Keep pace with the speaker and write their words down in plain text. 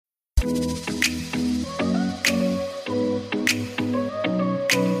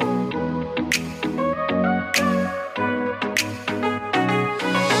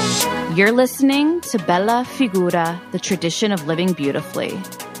You're listening to Bella Figura, the tradition of living beautifully.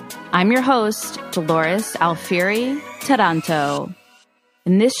 I'm your host, Dolores Alfieri Taranto.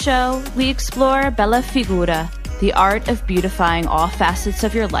 In this show, we explore Bella Figura, the art of beautifying all facets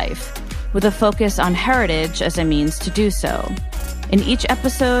of your life, with a focus on heritage as a means to do so. In each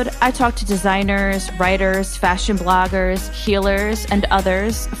episode, I talk to designers, writers, fashion bloggers, healers, and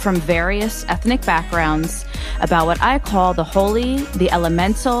others from various ethnic backgrounds about what I call the holy, the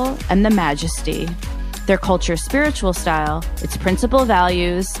elemental, and the majesty, their culture's spiritual style, its principal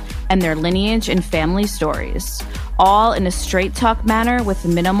values, and their lineage and family stories, all in a straight-talk manner with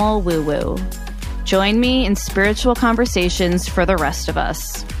minimal woo-woo. Join me in spiritual conversations for the rest of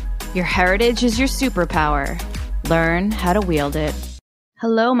us. Your heritage is your superpower. Learn how to wield it.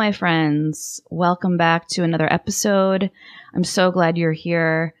 Hello, my friends. Welcome back to another episode. I'm so glad you're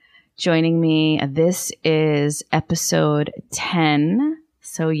here joining me. This is episode 10.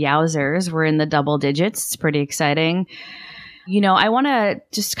 So yowzers, we're in the double digits. It's pretty exciting. You know, I want to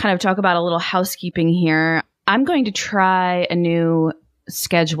just kind of talk about a little housekeeping here. I'm going to try a new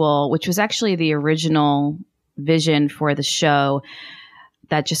schedule, which was actually the original vision for the show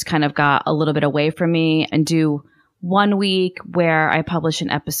that just kind of got a little bit away from me, and do 1 week where I publish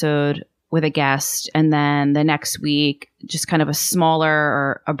an episode with a guest, and then the next week, just kind of a smaller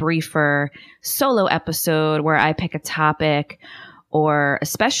or a briefer solo episode where I pick a topic or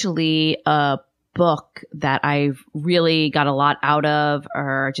especially a book that I've really got a lot out of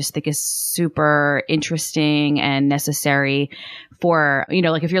or just think is super interesting and necessary for, you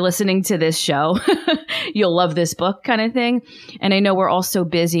know, like if you're listening to this show, you'll love this book kind of thing. And I know we're all so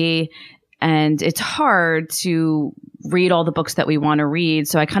busy and it's hard to read all the books that we want to read.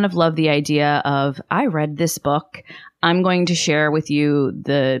 So I kind of love the idea of, I read this book. I'm going to share with you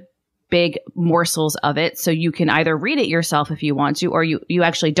the big morsels of it. So you can either read it yourself if you want to, or you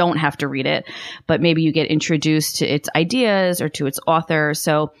actually don't have to read it, but maybe you get introduced to its ideas or to its author.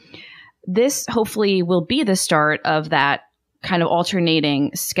 So this hopefully will be the start of that kind of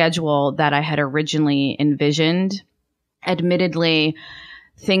alternating schedule that I had originally envisioned. Admittedly,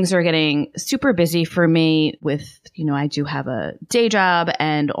 things are getting super busy for me with, you know, I do have a day job,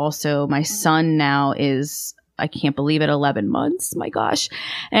 and also my son now is, I can't believe it, 11 months. My gosh.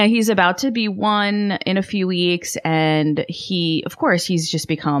 And he's about to be 1 in a few weeks. And of course, he's just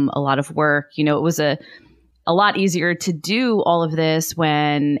become a lot of work. You know, it was a lot easier to do all of this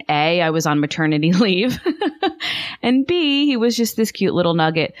when A, I was on maternity leave, and B, he was just this cute little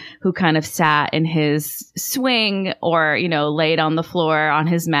nugget who kind of sat in his swing or, you know, laid on the floor on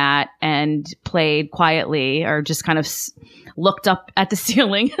his mat and played quietly or just kind of looked up at the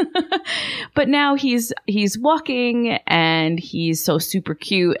ceiling. But now he's walking and he's so super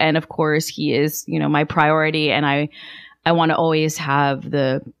cute. And of course he is, you know, my priority. And I want to always have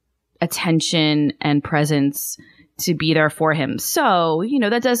the attention and presence to be there for him. So, you know,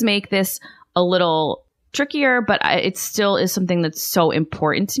 that does make this a little trickier, but it still is something that's so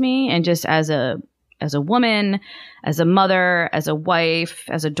important to me. And just as a woman, as a mother, as a wife,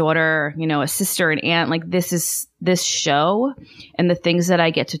 as a daughter, you know, a sister, an aunt, like this show and the things that I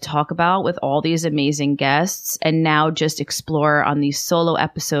get to talk about with all these amazing guests, and now just explore on these solo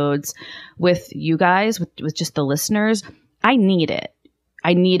episodes with you guys, with just the listeners. I need it.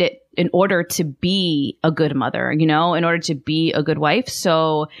 I need it in order to be a good mother, you know, in order to be a good wife.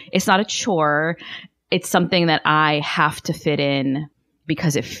 So it's not a chore. It's something that I have to fit in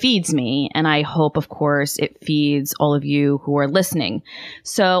because it feeds me. And I hope, of course, it feeds all of you who are listening.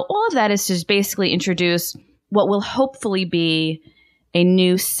 So all of that is to just basically introduce what will hopefully be a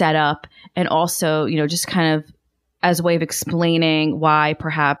new setup, and also, you know, just kind of as a way of explaining why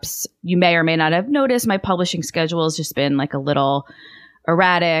perhaps you may or may not have noticed my publishing schedule has just been like a little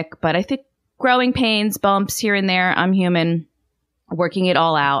erratic, but I think growing pains, bumps here and there. I'm human, working it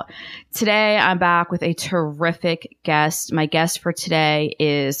all out. Today, I'm back with a terrific guest. My guest for today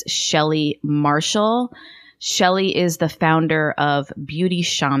is Shelly Marshall. Shelly is the founder of Beauty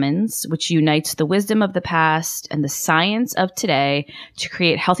Shamans, which unites the wisdom of the past and the science of today to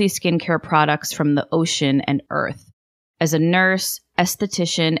create healthy skincare products from the ocean and earth. As a nurse,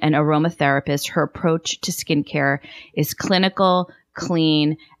 esthetician, and aromatherapist, her approach to skincare is clinical,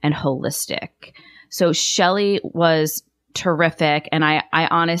 clean, and holistic. So Shelly was terrific. And I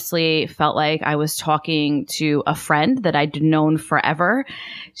honestly felt like I was talking to a friend that I'd known forever,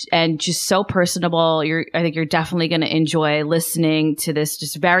 and just so personable. I think you're definitely going to enjoy listening to this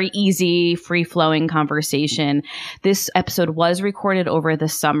just very easy, free-flowing conversation. This episode was recorded over the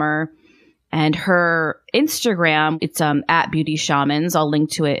summer, and her Instagram, it's at Beauty Shamans, I'll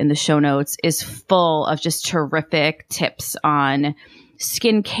link to it in the show notes, is full of just terrific tips on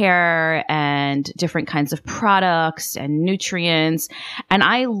skincare and different kinds of products and nutrients. And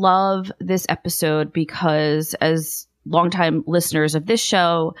I love this episode because as longtime listeners of this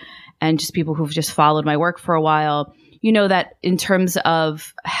show and just people who've just followed my work for a while, you know that in terms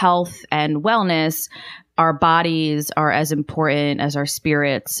of health and wellness, our bodies are as important as our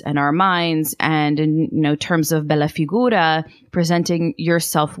spirits and our minds. And in terms of bella figura, presenting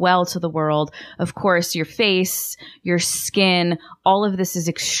yourself well to the world, of course, your face, your skin, all of this is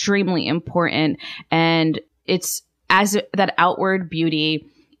extremely important. And it's as that outward beauty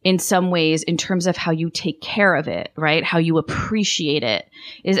in some ways, in terms of how you take care of it, right? How you appreciate it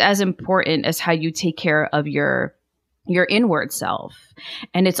is as important as how you take care of your inward self.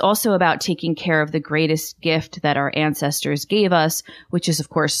 And it's also about taking care of the greatest gift that our ancestors gave us, which is, of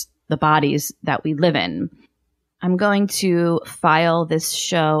course, the bodies that we live in. I'm going to file this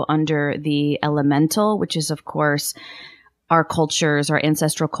show under the elemental, which is, of course, our cultures, our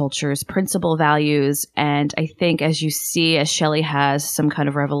ancestral cultures, principal values. And I think as you see, as Shelley has some kind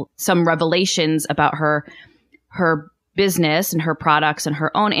of some revelations about her business and her products and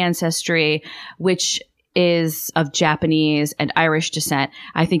her own ancestry, which is of Japanese and Irish descent,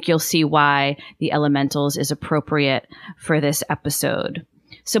 I think you'll see why the elementals is appropriate for this episode.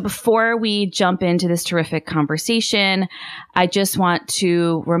 So before we jump into this terrific conversation, I just want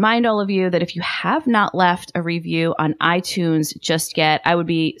to remind all of you that if you have not left a review on iTunes just yet, I would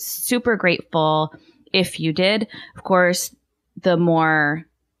be super grateful if you did. Of course, the more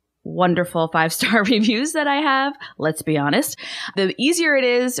wonderful 5-star reviews that I have, let's be honest, the easier it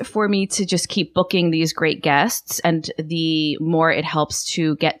is for me to just keep booking these great guests, and the more it helps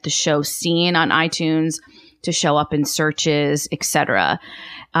to get the show seen on iTunes, to show up in searches, etc.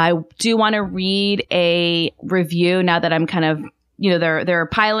 I do want to read a review now that I'm kind of, they're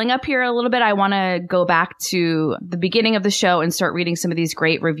piling up here a little bit. I want to go back to the beginning of the show and start reading some of these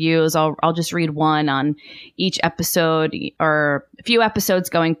great reviews. I'll just read one on each episode or a few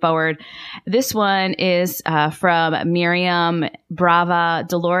episodes going forward. This one is from Miriam Brava.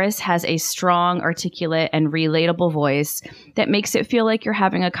 Dolores has a strong, articulate, and relatable voice that makes it feel like you're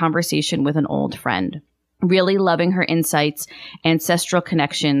having a conversation with an old friend. Really loving her insights, ancestral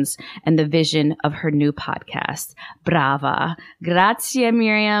connections, and the vision of her new podcast. Brava. Grazie,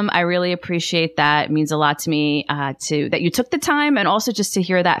 Miriam. I really appreciate that. It means a lot to me that you took the time, and also just to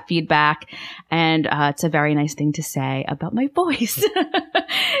hear that feedback. And it's a very nice thing to say about my voice.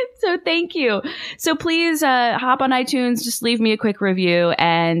 So thank you. So please hop on iTunes, just leave me a quick review.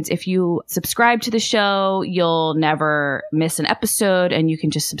 And if you subscribe to the show, you'll never miss an episode. And you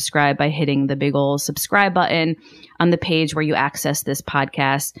can just subscribe by hitting the big old subscribe button on the page where you access this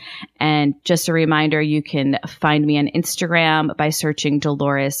podcast. And just a reminder, you can find me on Instagram by searching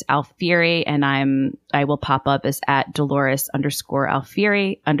Dolores Alfieri, and I will pop up as at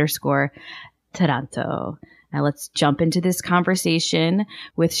Dolores_Alfieri_Taranto. Now let's jump into this conversation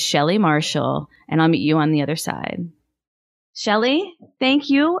with Shelley Marshall, and I'll meet you on the other side. Shelley, thank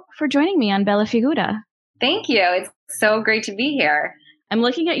you for joining me on Bella Figura. Thank you. It's so great to be here. I'm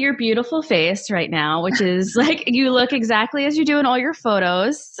looking at your beautiful face right now, which is like you look exactly as you do in all your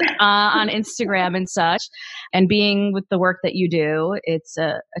photos on Instagram and such. And being with the work that you do, it's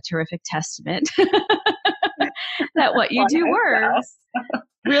a terrific testament that what you do works.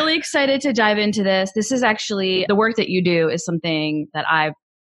 Really excited to dive into this. This is actually, the work that you do is something that I've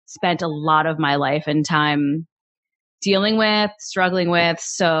spent a lot of my life and time dealing with, struggling with.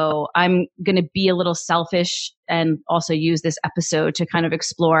 So I'm going to be a little selfish and also use this episode to kind of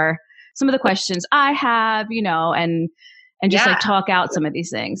explore some of the questions I have, and just like talk out some of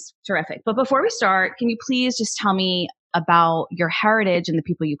these things. Terrific. But before we start, can you please just tell me about your heritage and the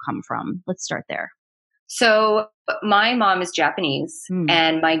people you come from? Let's start there. So my mom is Japanese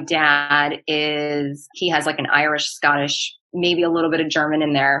and my dad he has like an Irish, Scottish, maybe a little bit of German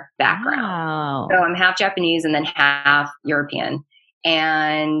in their background. Wow. So I'm half Japanese and then half European.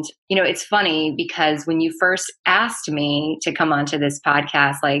 And, it's funny because when you first asked me to come onto this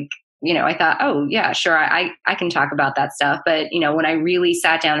podcast, I thought, oh yeah, sure. I can talk about that stuff. But, when I really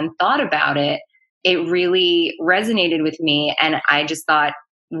sat down and thought about it, it really resonated with me. And I just thought,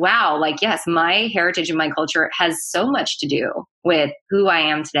 wow, yes, my heritage and my culture has so much to do with who I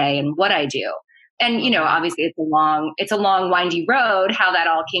am today and what I do. And, obviously it's a long, windy road, how that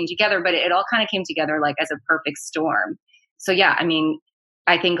all came together, but it all kind of came together as a perfect storm. So yeah,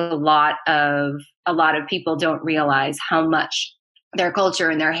 I think a lot of people don't realize how much their culture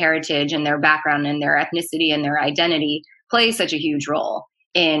and their heritage and their background and their ethnicity and their identity play such a huge role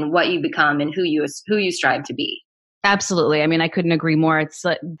in what you become and who you strive to be. Absolutely. I couldn't agree more. It's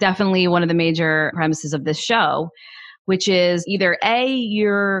definitely one of the major premises of this show. which is either A,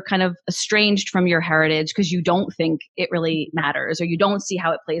 you're kind of estranged from your heritage because you don't think it really matters or you don't see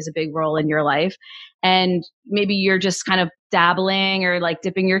how it plays a big role in your life. And maybe you're just kind of dabbling or like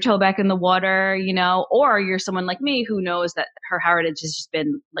dipping your toe back in the water, or you're someone like me who knows that her heritage has just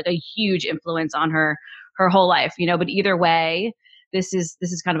been like a huge influence on her whole life, but either way, this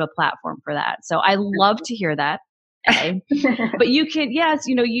is kind of a platform for that. So I love to hear that. Okay. But you can, yes,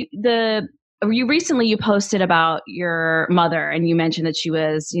 you recently you posted about your mother and you mentioned that she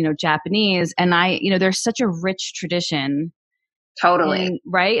was, Japanese, and there's such a rich tradition. Totally.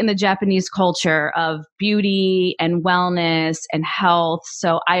 Right? In the Japanese culture of beauty and wellness and health.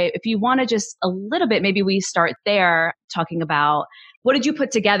 So if you want to just a little bit, maybe we start there talking about what did you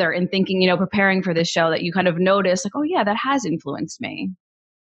put together in thinking, preparing for this show that you kind of noticed like, oh yeah, that has influenced me.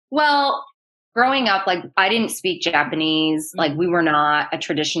 Well, growing up, like I didn't speak Japanese, like we were not a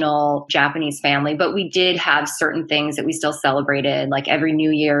traditional Japanese family, but we did have certain things that we still celebrated. Like every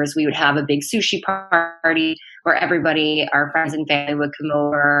New Year's, we would have a big sushi party where everybody, our friends and family would come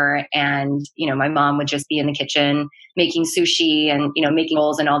over and, my mom would just be in the kitchen making sushi and, making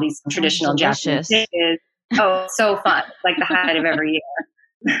rolls and all these traditional Japanese dishes. Oh, so fun. Like the highlight of every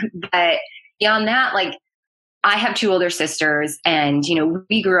year. But beyond that, like I have two older sisters and,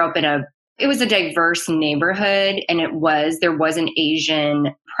 we grew up it was a diverse neighborhood and there was an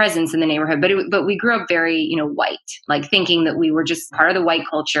Asian presence in the neighborhood, but we grew up very, white, like thinking that we were just part of the white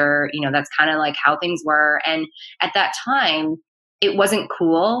culture. That's kind of like how things were. And at that time, it wasn't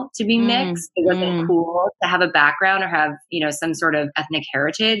cool to be mixed. It wasn't cool to have a background or have, some sort of ethnic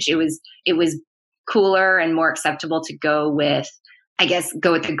heritage. It was cooler and more acceptable to go with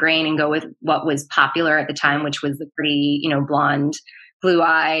the grain and go with what was popular at the time, which was the pretty, blonde,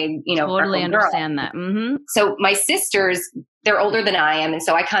 blue-eyed, totally understand girl. That. Mm-hmm. So my sisters, they're older than I am. And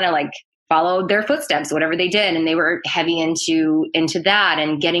so I kind of like followed their footsteps, whatever they did. And they were heavy into that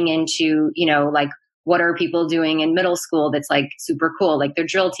and getting into, like what are people doing in middle school that's like super cool, like their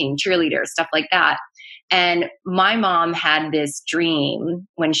drill team, cheerleaders, stuff like that. And my mom had this dream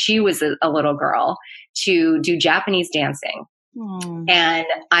when she was a little girl to do Japanese dancing. And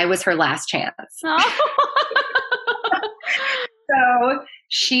I was her last chance. So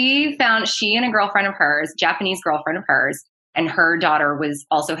she and a girlfriend of hers, Japanese girlfriend of hers, and her daughter was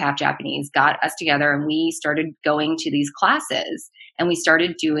also half Japanese, got us together and we started going to these classes and we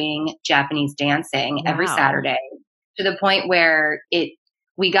started doing Japanese dancing every Saturday to the point where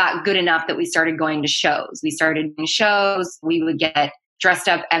we got good enough that we started going to shows. We started doing shows. We would get dressed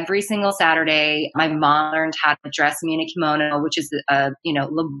up every single Saturday. My mom learned how to dress me in a kimono, which is a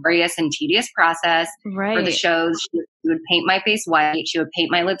laborious and tedious process for the shows. She would paint my face white. She would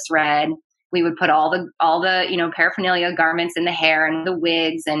paint my lips red. We would put all the paraphernalia, garments in the hair and the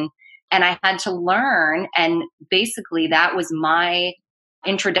wigs, and I had to learn. And basically, that was my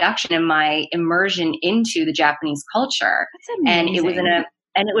introduction and my immersion into the Japanese culture. That's amazing.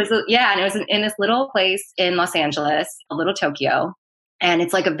 And it was in this little place in Los Angeles, a little Tokyo. And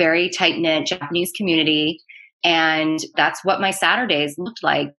it's like a very tight-knit Japanese community. And that's what my Saturdays looked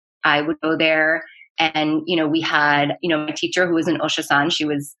like. I would go there and, we had, my teacher who was an Osho-san,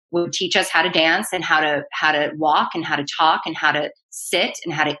 would teach us how to dance and how to walk and how to talk and how to sit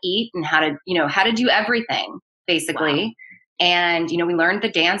and how to eat and how to do everything basically. Wow. And, we learned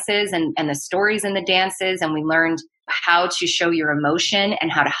the dances and the stories in the dances, and we learned how to show your emotion and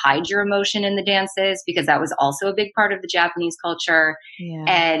how to hide your emotion in the dances, because that was also a big part of the Japanese culture. Yeah.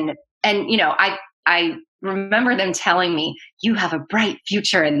 And I remember them telling me, you have a bright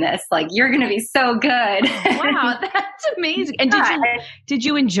future in this. Like, you're going to be so good. Wow, that's amazing. And did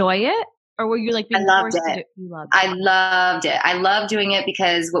you enjoy it? Or were you like being forced to do it? You loved it. I loved it. I loved doing it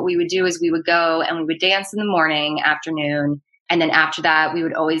because what we would do is we would go and we would dance in the morning, afternoon. And then after that, we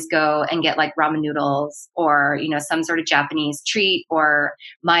would always go and get like ramen noodles or, some sort of Japanese treat. Or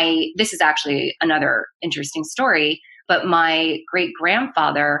this is actually another interesting story, but my great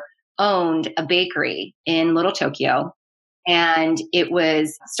grandfather owned a bakery in Little Tokyo. And it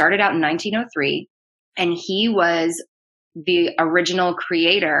was started out in 1903. And he was the original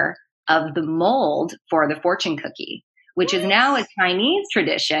creator of the mold for the fortune cookie, which is now a Chinese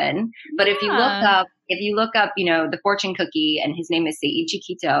tradition. But if you look up, the fortune cookie, and his name is Seiichi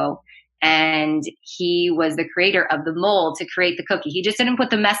Kito, and he was the creator of the mold to create the cookie. He just didn't put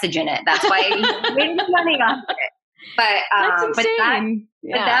the message in it. That's why he made the money off it. That's insane.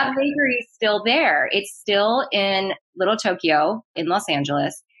 But that bakery is still there. It's still in Little Tokyo in Los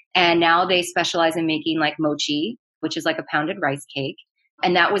Angeles. And now they specialize in making like mochi, which is like a pounded rice cake.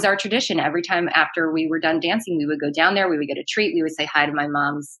 And that was our tradition. Every time after we were done dancing, we would go down there, we would get a treat, we would say hi to my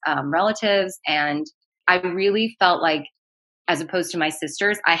mom's relatives. And I really felt like, as opposed to my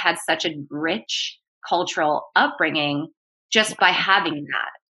sisters, I had such a rich cultural upbringing just by having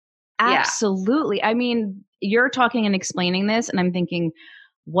that. Yeah. Absolutely. I mean, you're talking and explaining this, and I'm thinking,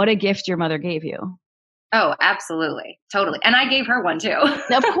 what a gift your mother gave you. Oh, absolutely. Totally. And I gave her one too.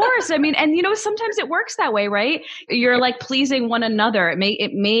 Of course. I mean, and sometimes it works that way, right? You're like pleasing one another.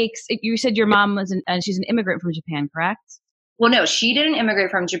 You said your mom she's an immigrant from Japan, correct? Well, no, she didn't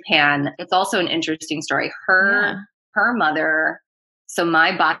immigrate from Japan. It's also an interesting story. Her mother, so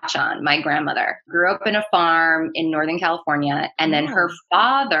my bachan, my grandmother, grew up in a farm in Northern California. And then her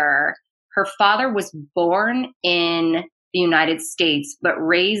father was born in the United States, but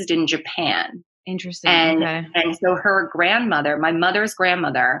raised in Japan. Interesting. And so her grandmother, my mother's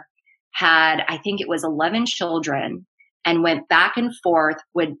grandmother, had, I think it was 11 children, and went back and forth,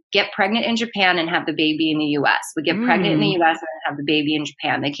 would get pregnant in Japan and have the baby in the US, would get pregnant in the US and have the baby in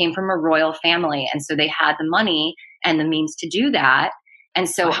Japan. They came from a royal family. And so they had the money and the means to do that. And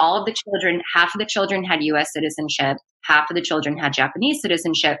so all of the children, half of the children had US citizenship, half of the children had Japanese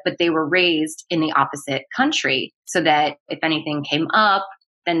citizenship, but they were raised in the opposite country so that if anything came up,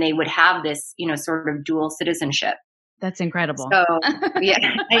 then they would have this, sort of dual citizenship. That's incredible. So yeah,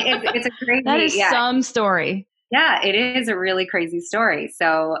 it's a crazy. That is some story. Yeah, it is a really crazy story.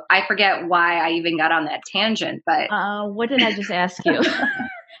 So I forget why I even got on that tangent, but what did I just ask you?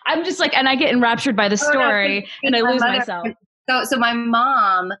 I'm just like, and I get enraptured by the story and I lose myself. So my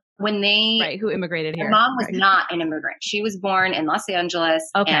mom, who immigrated here? My mom was not an immigrant. She was born in Los Angeles.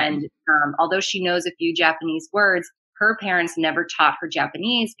 Okay. And although she knows a few Japanese words, her parents never taught her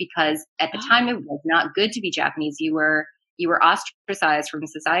Japanese because at the time it was not good to be Japanese. You were ostracized from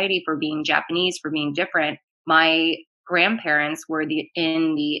society for being Japanese, for being different. My grandparents were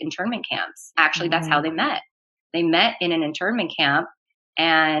in the internment camps. Actually, that's how they met. They met in an internment camp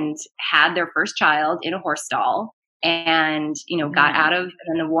and had their first child in a horse stall and, got out of,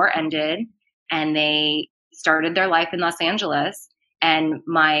 and the war ended and they started their life in Los Angeles. And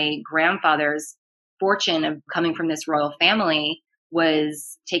my grandfather's fortune of coming from this royal family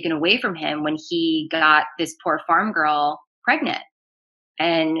was taken away from him when he got this poor farm girl pregnant.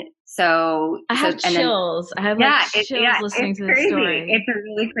 And so I have chills. I have chills listening to this story. It's a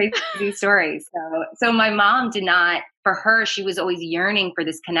really crazy story. So my mom did not, for her, she was always yearning for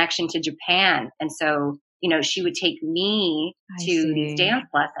this connection to Japan. And so, she would take me to these dance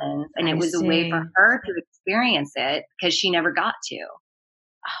lessons and it was a way for her to experience it because she never got to.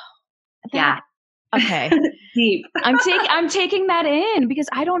 Yeah. Okay. Deep. I'm taking that in because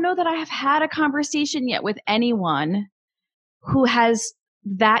I don't know that I have had a conversation yet with anyone who has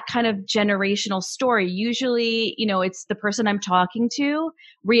that kind of generational story. Usually, it's the person I'm talking to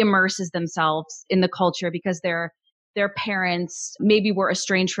reimmerses themselves in the culture because their parents maybe were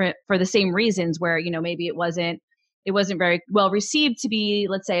estranged for the same reasons where, maybe it wasn't very well received to be,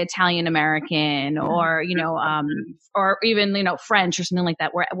 let's say, Italian American or, or even, French or something like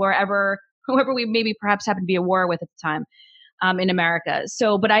that, whoever we maybe perhaps happened to be at war with at the time in America.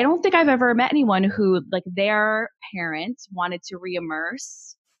 So, but I don't think I've ever met anyone who like their parents wanted to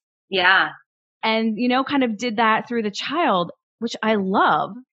reimmerse. Yeah. And, kind of did that through the child, which I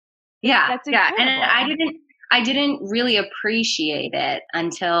love. Yeah. That's incredible. And I didn't really appreciate it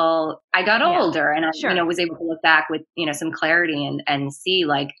until I got older and I, was able to look back with, some clarity and see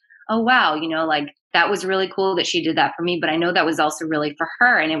like, oh, wow, like that was really cool that she did that for me. But I know that was also really for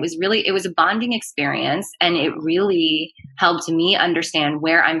her. And it was a bonding experience. And it really helped me understand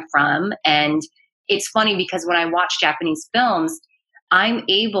where I'm from. And it's funny because when I watch Japanese films, I'm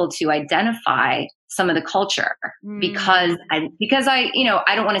able to identify some of the culture because I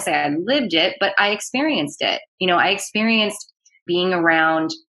I don't want to say I lived it, but I experienced it. I experienced being around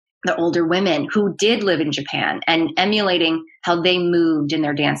the older women who did live in Japan and emulating how they moved in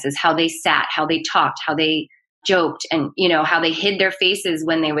their dances, how they sat, how they talked, how they joked, and, how they hid their faces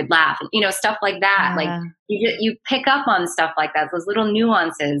when they would laugh, stuff like that. Like you pick up on stuff like that, those little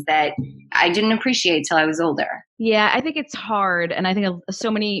nuances that I didn't appreciate till I was older. Yeah, I think it's hard. And I think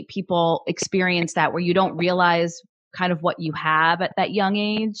so many people experience that where you don't realize kind of what you have at that young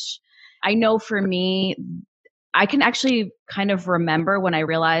age. I know for me, I can actually kind of remember when I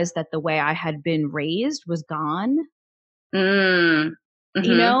realized that the way I had been raised was gone. Mm-hmm.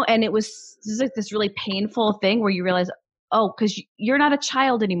 And it was like this really painful thing where you realize, oh, because you're not a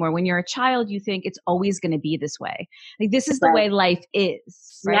child anymore. When you're a child, you think it's always going to be this way. Like this is the way life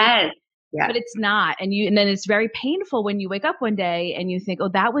is, right? Yes. Yeah. But it's not. And then it's very painful when you wake up one day and you think, oh,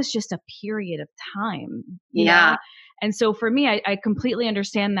 that was just a period of time. Yeah. And so for me, I completely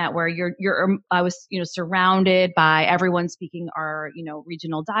understand that where I was, surrounded by everyone speaking our,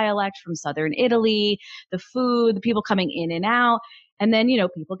 regional dialect from Southern Italy, the food, the people coming in and out. And then,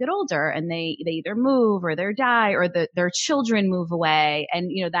 people get older and they either move or they die or their children move away.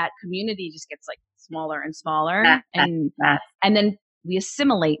 And, that community just gets like smaller and smaller. And then we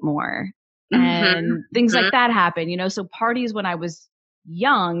assimilate more and things like that happen, So parties when I was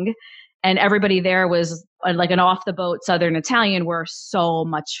young and everybody there was like an off the boat Southern Italian were so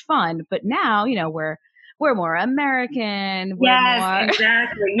much fun. But now, we're more American.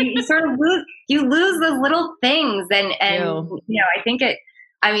 Exactly. You sort of lose those little things. And I think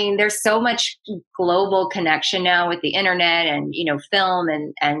there's so much global connection now with the internet and, film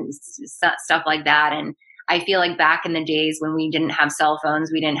and stuff like that. And I feel like back in the days when we didn't have cell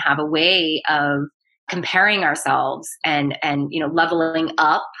phones, we didn't have a way of comparing ourselves and leveling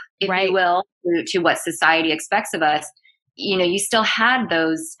up, if you will, to what society expects of us. You still had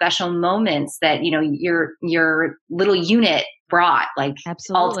those special moments that, your little unit brought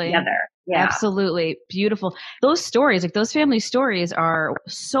all together. Yeah. Absolutely. Beautiful. Those stories, like those family stories are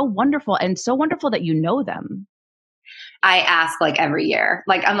so wonderful and so wonderful that you know them. I ask every year,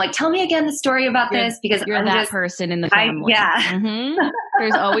 I'm like, tell me again the story about this because you're that person in the family.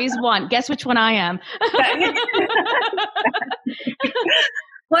 There's always one. Guess which one I am.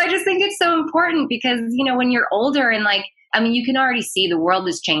 Well, I just think it's so important because, when you're older and you can already see the world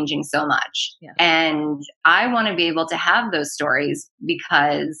is changing so much. Yeah. And I want to be able to have those stories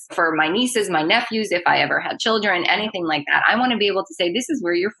because for my nieces, my nephews, if I ever had children, anything like that, I want to be able to say, this is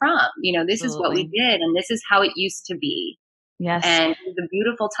where you're from. This is what we did and this is how it used to be. Yes. And it was a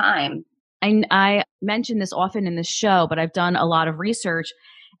beautiful time. I mention this often in the show, but I've done a lot of research.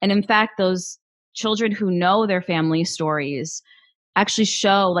 And in fact, those children who know their family stories actually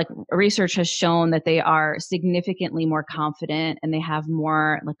show, research has shown that they are significantly more confident and they have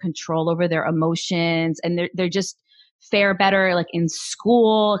more control over their emotions and they're just fare better in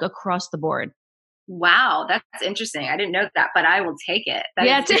school, across the board. Wow, that's interesting. I didn't know that, but I will take it.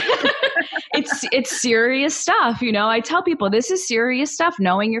 It's serious stuff. I tell people this is serious stuff,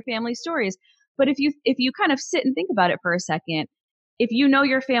 knowing your family stories. But if you kind of sit and think about it for a second, if you know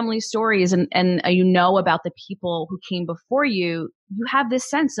your family stories and you know about the people who came before you, you have this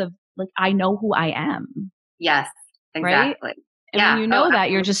sense of I know who I am. Yes, exactly. Right? And when you know that,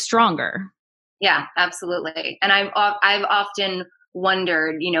 you're just stronger. Yeah, absolutely. And I've often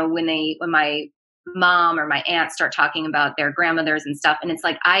wondered, when my mom or my aunt start talking about their grandmothers and stuff, and it's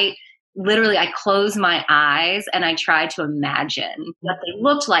I close my eyes and I try to imagine what they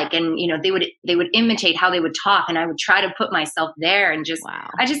looked like. And, they would imitate how they would talk. And I would try to put myself there and just, wow.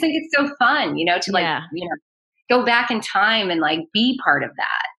 I just think it's so fun, to go back in time and be part of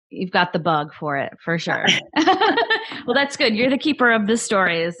that. You've got the bug for it, for sure. Well, that's good. You're the keeper of the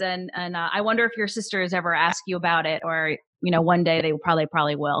stories. And I wonder if your sisters ever ask you about it or, one day they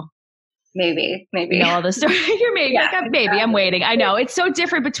probably will. Maybe. All the story. You're maybe. Yeah. I'm waiting. I know. It's so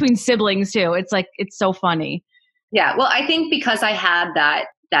different between siblings too. It's it's so funny. Yeah. Well, I think because I had that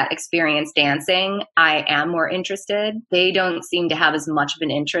experience dancing, I am more interested. They don't seem to have as much of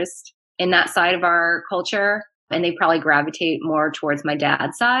an interest in that side of our culture. And they probably gravitate more towards my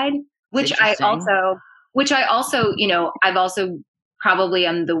dad's side, which I also, I've also probably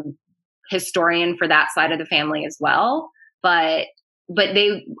am the historian for that side of the family as well. But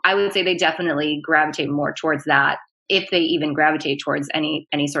I would say they definitely gravitate more towards that, if they even gravitate towards any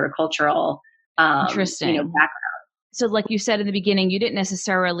sort of cultural, interesting background. So like you said in the beginning, you didn't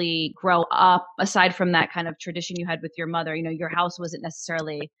necessarily grow up, aside from that kind of tradition you had with your mother, your house wasn't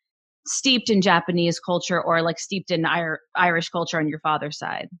necessarily steeped in Japanese culture or steeped in Irish culture on your father's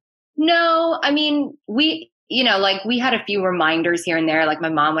side. No, we had a few reminders here and there. My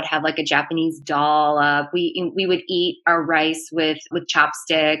mom would have a Japanese doll up. We would eat our rice with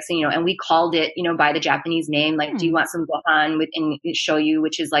chopsticks, and we called it, by the Japanese name. Do you want some gohan and shoyu,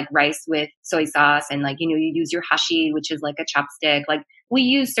 which is rice with soy sauce, and you use your hashi, which is a chopstick. We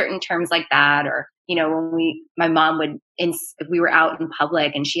use certain terms like that, or when my mom would, if we were out in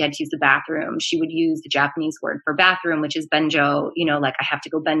public and she had to use the bathroom, she would use the Japanese word for bathroom, which is benjo. I have to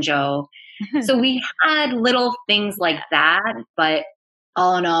go benjo. So we had little things like that, but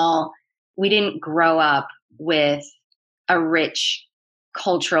all in all, we didn't grow up with a rich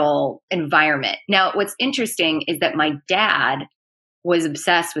cultural environment. Now, what's interesting is that my dad was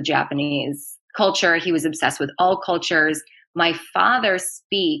obsessed with Japanese culture. He was obsessed with all cultures. My father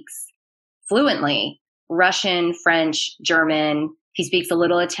speaks fluently Russian, French, German. He speaks a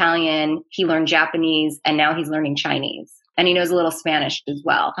little Italian. He learned Japanese, and now he's learning Chinese. and he knows a little Spanish as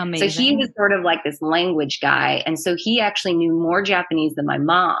well. Amazing. So he was sort of like this language guy. And so he actually knew more Japanese than my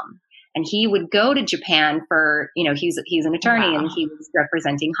mom. And he would go to Japan for, he's an attorney and he was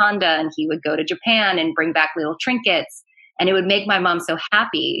representing Honda, and he would go to Japan and bring back little trinkets. And it would make my mom so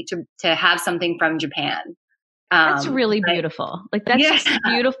happy to have something from Japan. That's really beautiful. Like that's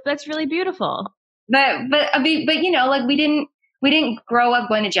beautiful. That's really beautiful. But like we didn't grow up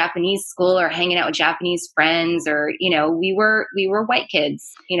going to Japanese school or hanging out with Japanese friends, or, we were white kids,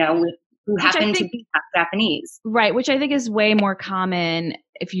 who happened to be Japanese. Right. Which I think is way more common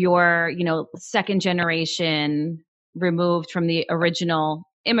if you're, second generation removed from the original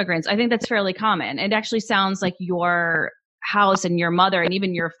immigrants. I think that's fairly common. It actually sounds like your house and your mother and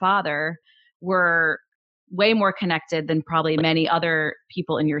even your father were way more connected than probably many other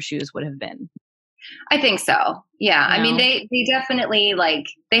people in your shoes would have been. I think so. Yeah. I mean, they definitely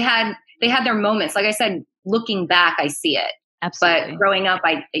they had their moments. Like I said, looking back, I see it. Absolutely. But growing up,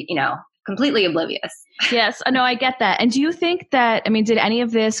 I, completely oblivious. Yes. No, I get that. And do you think that, did any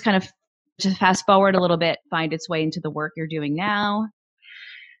of this kind of, to fast forward a little bit, find its way into the work you're doing now?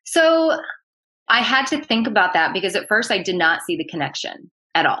 So I had to think about that, because at first I did not see the connection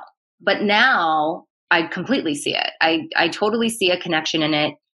at all. But now I completely see it. I totally see a connection in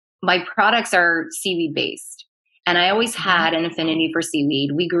it. My products are seaweed based, and I always had an affinity for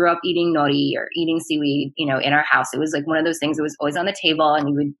seaweed. We grew up eating nori, or eating seaweed, in our house. It was like one of those things that was always on the table, and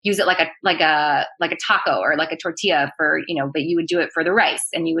you would use it like a taco or like a tortilla for, but you would do it for the rice,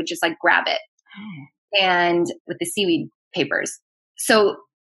 and you would just like grab it. And with the seaweed papers. So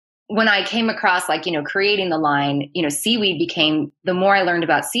when I came across creating the line, seaweed became, the more I learned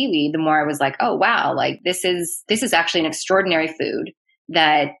about seaweed, the more I was like, oh wow, like this is actually an extraordinary food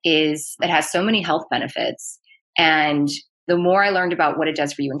that has so many health benefits. And the more I learned about what it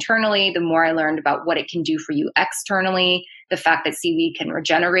does for you internally, the more I learned about what it can do for you externally, the fact that seaweed can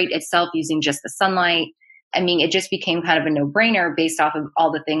regenerate itself using just the sunlight. It just became kind of a no-brainer based off of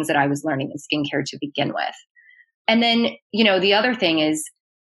all the things that I was learning in skincare to begin with. And then, the other thing is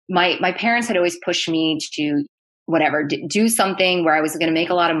my parents had always pushed me to do something where I was going to make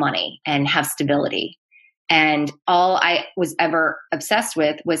a lot of money and have stability. And all I was ever obsessed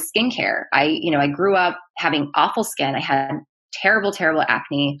with was skincare. I grew up having awful skin. I had terrible, terrible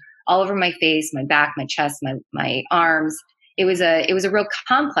acne all over my face, my back, my chest, my arms. It was a real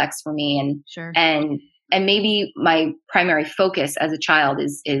complex for me. And sure. And maybe my primary focus as a child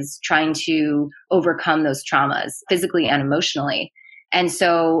is trying to overcome those traumas physically and emotionally. And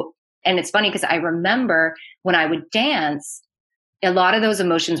it's funny because I remember when I would dance, a lot of those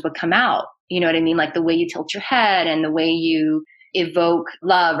emotions would come out. You know what I mean? Like the way you tilt your head and the way you evoke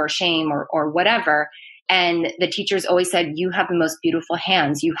love or shame or whatever. And the teachers always said, you have the most beautiful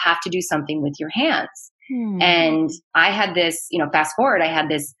hands. You have to do something with your hands. And I had this, fast forward, I had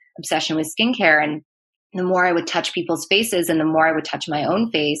this obsession with skincare. And the more I would touch people's faces and the more I would touch my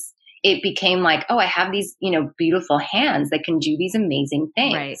own face, it became like, oh, I have these, beautiful hands that can do these amazing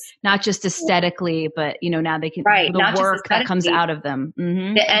things. Right. Not just aesthetically, but, now they can, right. the work that comes out of them.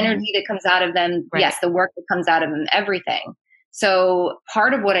 Mm-hmm. The energy that comes out of them. Right. Yes. The work that comes out of them, everything. So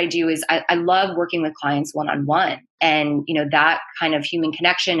part of what I do is I love working with clients one-on-one, and, that kind of human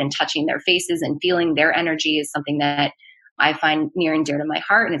connection and touching their faces and feeling their energy is something that I find near and dear to my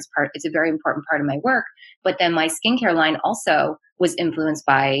heart. And it's a very important part of my work. But then my skincare line also was influenced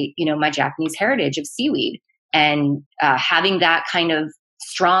by, my Japanese heritage of seaweed, and having that kind of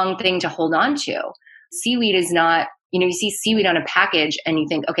strong thing to hold on to. Seaweed is not, you see seaweed on a package and you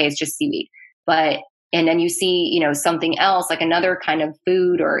think, okay, it's just seaweed. And then you see, something else like another kind of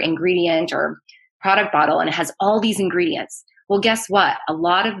food or ingredient or product bottle, and it has all these ingredients. Well, guess what? A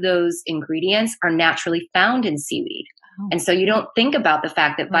lot of those ingredients are naturally found in seaweed. Oh. And so you don't think about the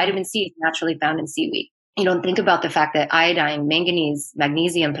fact that vitamin C is naturally found in seaweed. You don't think about the fact that iodine, manganese,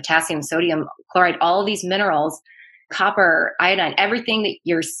 magnesium, potassium, sodium, chloride, all of these minerals, copper, iodine, everything that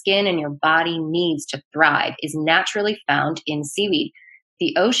your skin and your body needs to thrive is naturally found in seaweed.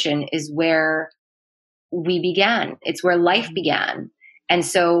 The ocean is where we began. It's where life began. And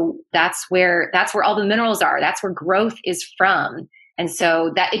so that's where all the minerals are. That's where growth is from. And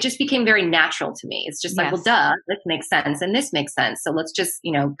so that it just became very natural to me. It's just like, well, duh, this makes sense. And this makes sense. So let's just,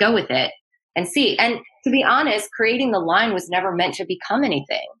 go with it and see. And to be honest, creating the line was never meant to become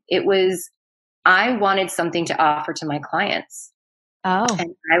anything. It was, I wanted something to offer to my clients. Oh.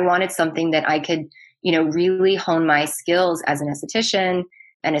 And I wanted something that I could, really hone my skills as an esthetician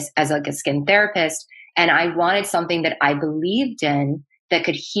and as like a skin therapist. And I wanted something that I believed in that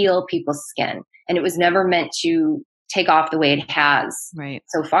could heal people's skin. And it was never meant to take off the way it has Right.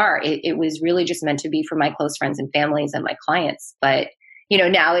 so far. It was really just meant to be for my close friends and families and my clients. But, you know,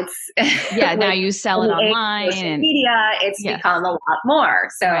 now it's Yeah. Now you sell it online social and media, it's become a lot more.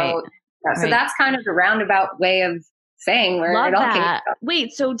 So, Right. so that's kind of the roundabout way of saying where Love it all came that. from.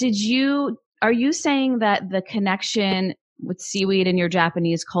 Wait, so are you saying that the connection with seaweed in your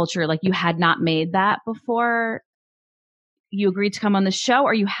Japanese culture, like you had not made that before you agreed to come on the show,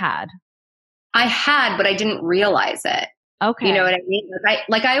 or you had? I had, but I didn't realize it. Okay. You know what I mean?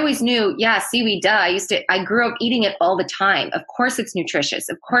 Like I always knew, yeah, seaweed, duh. I grew up eating it all the time. Of course it's nutritious.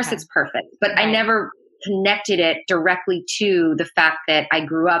 Of course it's perfect. But I never connected it directly to the fact that I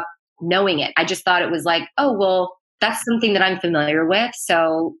grew up knowing it. I just thought it was like, oh, well, that's something that I'm familiar with.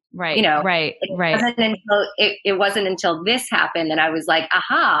 So, you know, it wasn't until this happened that I was like,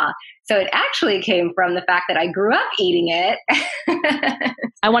 aha. So it actually came from the fact that I grew up eating it.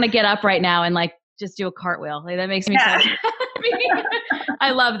 I want to get up right now and like just do a cartwheel. Like, that makes me so happy. I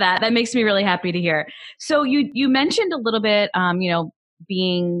love that. That makes me really happy to hear. So you mentioned a little bit, you know,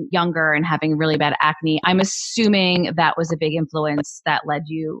 being younger and having really bad acne. I'm assuming that was a big influence that led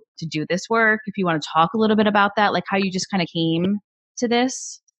you to do this work. If you want to talk a little bit about that, like how you just kind of came to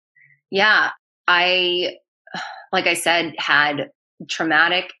this. Yeah, like I said, had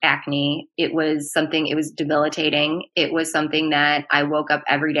traumatic acne. It was debilitating. It was something that I woke up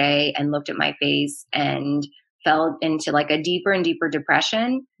every day and looked at my face and fell into like a deeper and deeper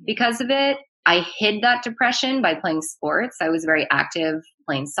depression because of it. I hid that depression by playing sports. I was very active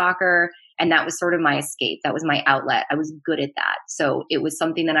playing soccer, and that was sort of my escape. That was my outlet. I was good at that. So it was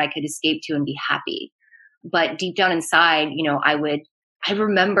something that I could escape to and be happy. But deep down inside, you know, I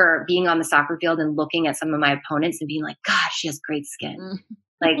remember being on the soccer field and looking at some of my opponents and being like, gosh, she has great skin.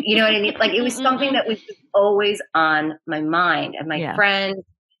 Like, you know what I mean? Like, it was something that was just always on my mind. And my friends,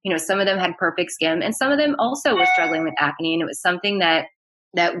 you know, some of them had perfect skin and some of them also were struggling with acne. And it was something that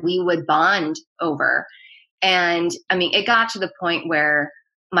we would bond over. And I mean, it got to the point where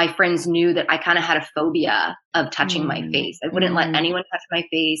my friends knew that I kind of had a phobia of touching my face. I wouldn't let anyone touch my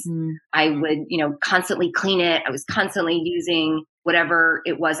face. I would, you know, constantly clean it. I was constantly using whatever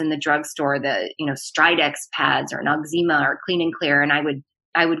it was in the drugstore, the, you know, Stridex pads or Noxzema or Clean and Clear. And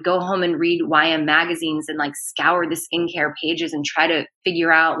I would go home and read YM magazines and like scour the skincare pages and try to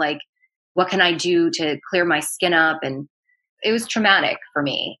figure out like, what can I do to clear my skin up? And it was traumatic for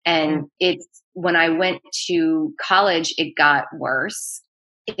me. And when I went to college, it got worse.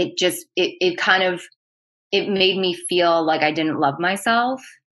 It made me feel like I didn't love myself.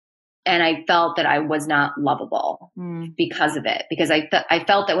 And I felt that I was not lovable because of it, because I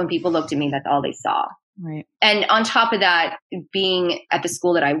felt that when people looked at me, that's all they saw. Right. And on top of that, being at the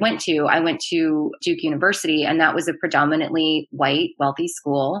school that I went to Duke University, and that was a predominantly white, wealthy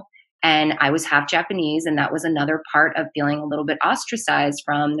school. And I was half Japanese, and that was another part of feeling a little bit ostracized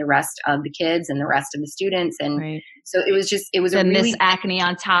from the rest of the kids and the rest of the students. And so it was then a really this acne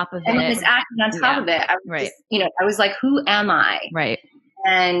on top of it. And this acne on top of it. I was just, you know, I was like, who am I? Right.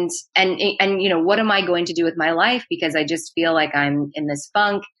 And, you know, what am I going to do with my life? Because I just feel like I'm in this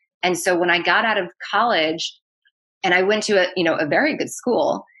funk. And so when I got out of college and I went to a very good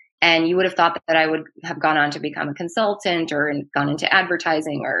school, and you would have thought that I would have gone on to become a consultant or gone into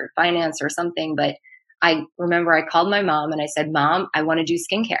advertising or finance or something. But I remember I called my mom and I said, Mom, I want to do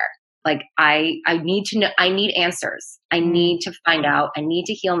skincare. Like I need to know, I need answers. I need to find out. I need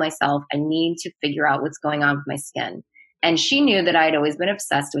to heal myself. I need to figure out what's going on with my skin. And she knew that I'd always been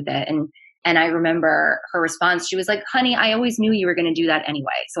obsessed with it. And I remember her response. She was like, honey, I always knew you were going to do that anyway.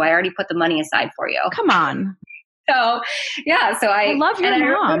 So I already put the money aside for you. Come on. So, yeah. So I love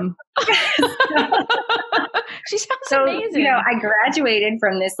your mom. She sounds amazing. You know, I graduated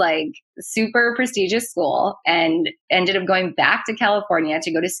from this like super prestigious school and ended up going back to California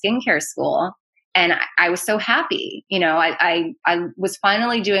to go to skincare school. And I was so happy. You know, I was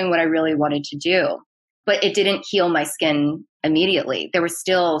finally doing what I really wanted to do, but it didn't heal my skin immediately. There was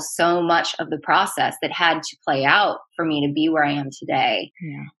still so much of the process that had to play out for me to be where I am today.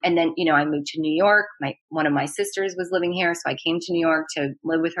 Yeah. And then, you know, I moved to New York. One of my sisters was living here. So I came to New York to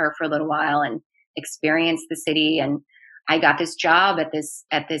live with her for a little while and experience the city. And I got this job at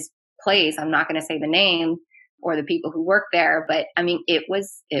this place. I'm not going to say the name or the people who work there, but I mean, it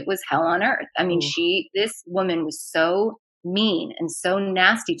was hell on earth. I mean, this woman was so mean and so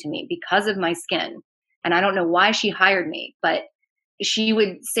nasty to me because of my skin. And I don't know why she hired me, but she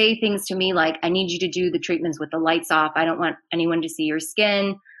would say things to me like, I need you to do the treatments with the lights off. I don't want anyone to see your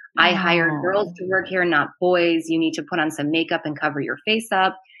skin. I hired girls to work here, not boys. You need to put on some makeup and cover your face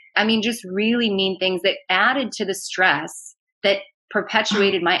up. I mean, just really mean things that added to the stress that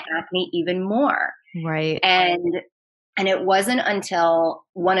perpetuated my acne even more. Right. And And it wasn't until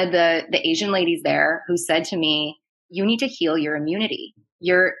one of the Asian ladies there who said to me, you need to heal your immunity.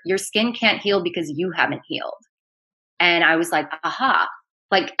 Your skin can't heal because you haven't healed. And I was like, aha,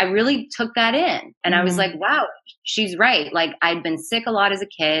 like I really took that in. And I was like, wow, she's right. Like I'd been sick a lot as a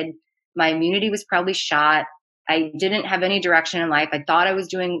kid. My immunity was probably shot. I didn't have any direction in life. I thought I was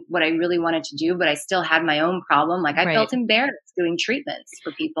doing what I really wanted to do, but I still had my own problem. Like I felt embarrassed doing treatments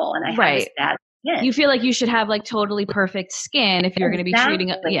for people, and I had this bad skin. You feel like you should have like totally perfect skin if you're going to be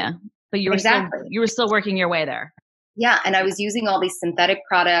treating but you were still working your way there. Yeah. And I was using all these synthetic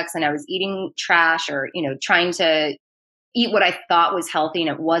products, and I was eating trash, or, trying to eat what I thought was healthy, and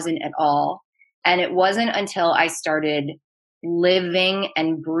it wasn't at all. And it wasn't until I started living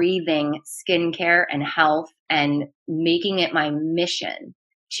and breathing skincare and health and making it my mission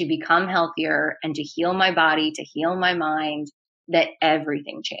to become healthier and to heal my body, to heal my mind, that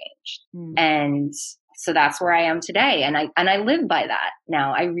everything changed. And so that's where I am today. And I live by that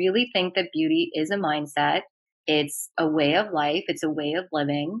now. I really think that beauty is a mindset. It's a way of life. It's a way of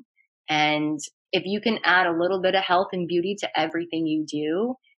living. And if you can add a little bit of health and beauty to everything you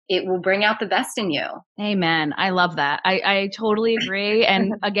do, it will bring out the best in you. Amen. I love that. I totally agree.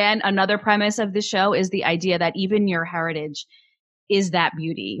 And again, another premise of the show is the idea that even your heritage is that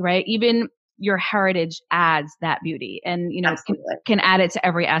beauty, right? Even your heritage adds that beauty, and, can add it to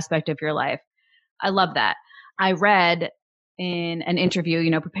every aspect of your life. I love that. I read in an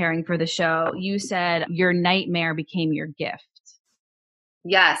interview, preparing for the show, you said your nightmare became your gift.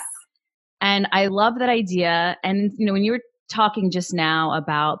 Yes. And I love that idea. And, when you were talking just now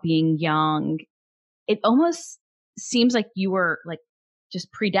about being young, it almost seems like you were like just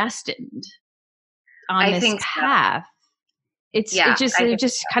predestined on this path. So. It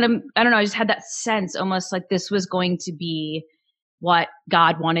just kind of, I don't know, I just had that sense almost like this was going to be what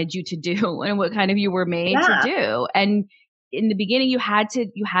God wanted you to do and what kind of you were made to do. And in the beginning, you had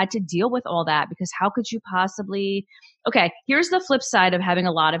to deal with all that, because how could you possibly, okay, here's the flip side of having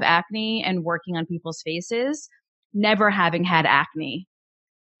a lot of acne and working on people's faces, never having had acne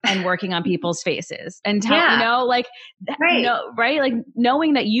and working on people's faces and like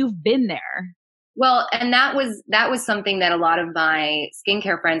knowing that you've been there. Well, and that was something that a lot of my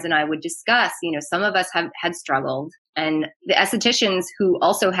skincare friends and I would discuss. Some of us had struggled, and the estheticians who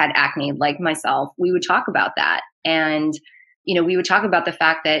also had acne, like myself, we would talk about that. And, we would talk about the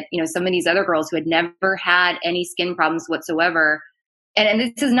fact that, some of these other girls who had never had any skin problems whatsoever. And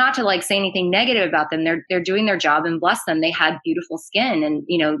this is not to like say anything negative about them. They're doing their job, and bless them. They had beautiful skin,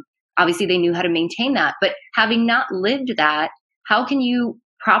 and, obviously they knew how to maintain that. But having not lived that, how can you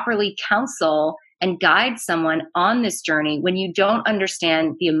properly counsel and guide someone on this journey when you don't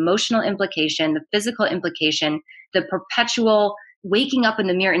understand the emotional implication, the physical implication, the perpetual waking up in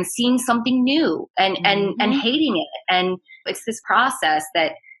the mirror and seeing something new and hating it? And it's this process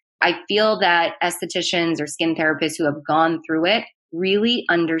that I feel that estheticians or skin therapists who have gone through it really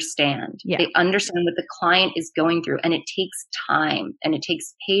understand. Yeah. They understand what the client is going through, and it takes time and it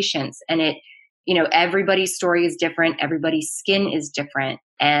takes patience, and everybody's story is different. Everybody's skin is different.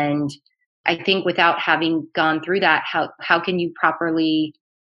 And I think without having gone through that, how can you properly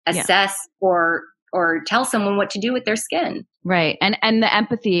assess or tell someone what to do with their skin? Right. And the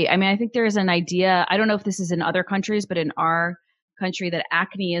empathy. I mean, I think there's an idea, I don't know if this is in other countries, but in our country, that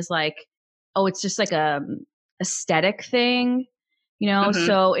acne is like, oh, it's just like a aesthetic thing,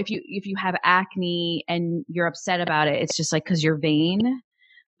 So if you have acne and you're upset about it, it's just like because you're vain.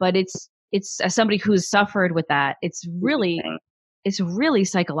 But it's as somebody who's suffered with that, it's really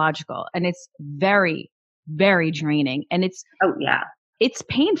psychological, and it's very, very draining, and it's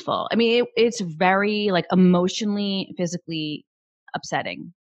painful. I mean, it's very like emotionally, physically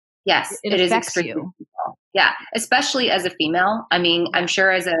upsetting. Yes, it affects you. Yeah, especially as a female. I mean, I'm sure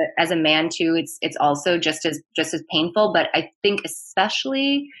as a man too, it's also just as painful. But I think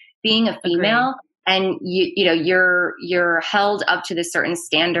especially being a female, and you're held up to this certain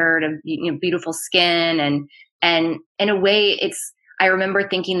standard of beautiful skin, and in a way, I remember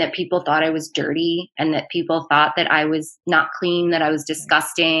thinking that people thought I was dirty, and that people thought that I was not clean, that I was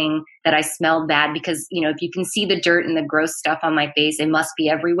disgusting, that I smelled bad, because, if you can see the dirt and the gross stuff on my face, it must be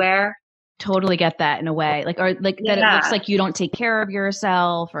everywhere. Totally get that in a way, that it looks like you don't take care of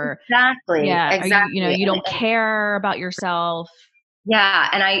yourself, or exactly. You don't care about yourself. Yeah.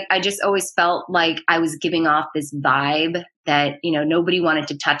 And I just always felt like I was giving off this vibe that, nobody wanted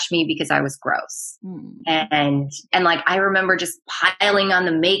to touch me because I was gross. And like, I remember just piling on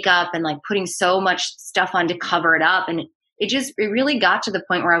the makeup and like putting so much stuff on to cover it up. And it really got to the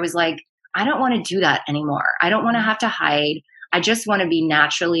point where I was like, I don't want to do that anymore. I don't want to have to hide. I just want to be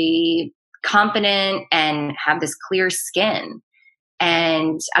naturally confident and have this clear skin.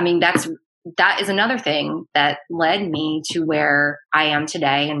 And I mean, that is another thing that led me to where I am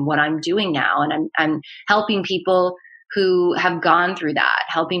today and what I'm doing now. And I'm helping people who have gone through that,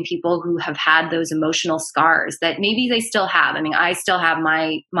 helping people who have had those emotional scars that maybe they still have. I mean, I still have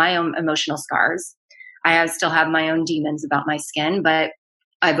my own emotional scars. Still have my own demons about my skin, but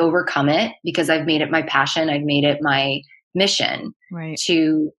I've overcome it because I've made it my passion. I've made it my mission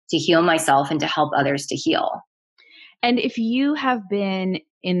to heal myself and to help others to heal. And if you have been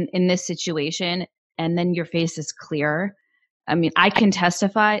in this situation and then your face is clear, I mean, I can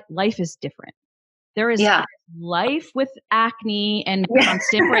testify life is different. There is life with acne and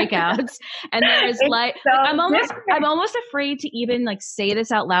constant breakouts, and there is life. So I'm almost afraid to even like say this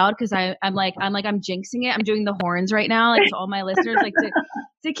out loud because I'm jinxing it. I'm doing the horns right now, like to all my listeners, like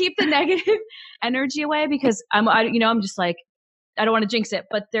to keep the negative energy away because I'm just like I don't want to jinx it,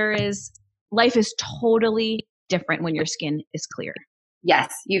 but life is totally different when your skin is clear.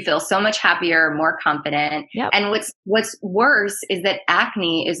 Yes, you feel so much happier, more confident. Yep. And what's worse is that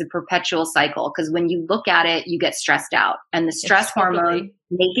acne is a perpetual cycle because when you look at it, you get stressed out and the stress hormones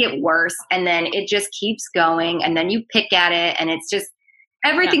make it worse. And then it just keeps going. And then you pick at it and it's just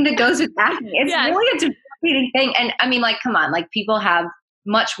everything that goes with acne. It's really a debilitating thing. And I mean, like, come on, like people have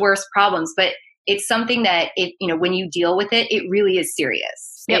much worse problems, but it's something that when you deal with it, it really is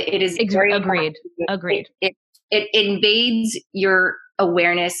serious. Yep. It is agreed. It invades your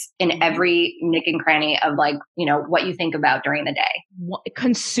awareness in every nick and cranny of what you think about during the day. It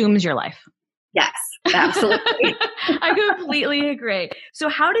consumes your life. Yes, absolutely. I completely agree. So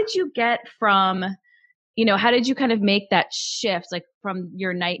how did you get from, how did you kind of make that shift, like from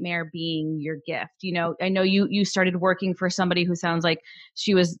your nightmare being your gift? I know you started working for somebody who sounds like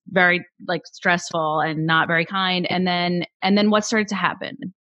she was very like stressful and not very kind. And then what started to happen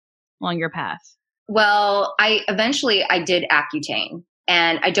along your path? Well, I did Accutane.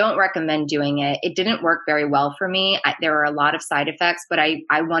 And I don't recommend doing it. It didn't work very well for me. There were a lot of side effects, but I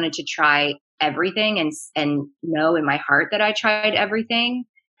wanted to try everything and know in my heart that I tried everything.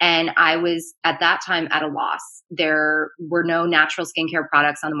 And I was at that time at a loss. There were no natural skincare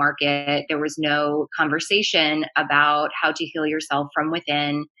products on the market. There was no conversation about how to heal yourself from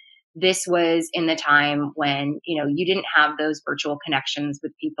within. This was in the time when, you didn't have those virtual connections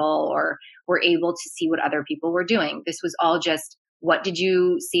with people or were able to see what other people were doing. This was all just, what did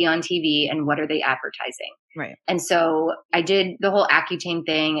you see on TV and what are they advertising? Right. And so I did the whole Accutane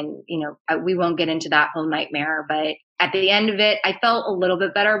thing and, we won't get into that whole nightmare, but at the end of it, I felt a little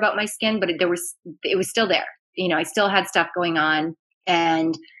bit better about my skin, but it was still there. I still had stuff going on.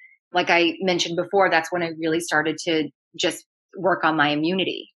 And like I mentioned before, that's when I really started to just work on my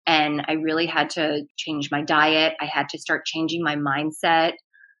immunity. And I really had to change my diet. I had to start changing my mindset.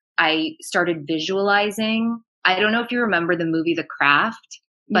 I started visualizing. I don't know if you remember the movie The Craft,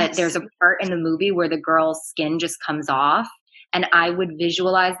 but there's a part in the movie where the girl's skin just comes off. And I would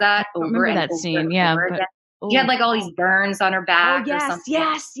visualize that over and over scene. And yeah, over again. She had like all these burns on her back or something.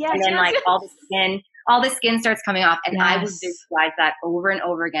 Yes. And then all the skin starts coming off. And I would visualize that over and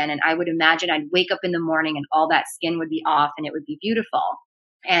over again. And I would imagine I'd wake up in the morning and all that skin would be off and it would be beautiful.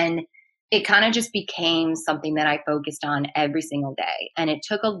 And it kind of just became something that I focused on every single day. And it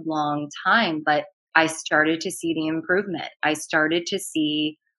took a long time, but I started to see the improvement. I started to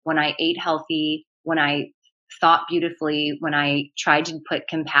see when I ate healthy, when I thought beautifully, when I tried to put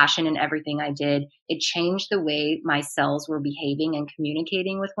compassion in everything I did, it changed the way my cells were behaving and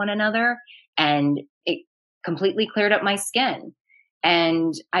communicating with one another. And it completely cleared up my skin.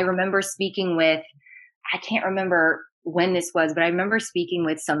 And I remember speaking with, I can't remember when this was, but I remember speaking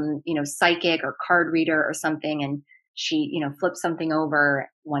with some, psychic or card reader or something. And she, flipped something over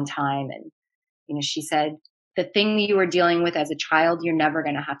one time and, she said, the thing you were dealing with as a child, you're never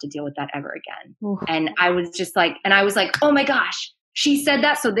going to have to deal with that ever again. Ooh. And I was like, oh my gosh, she said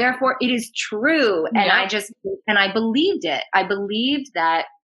that. So therefore it is true. And I believed it. I believed that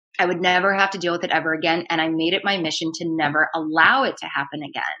I would never have to deal with it ever again. And I made it my mission to never allow it to happen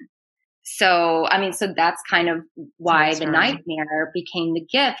again. So that's kind of why the nightmare became the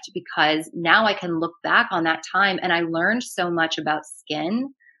gift, because now I can look back on that time and I learned so much about skin.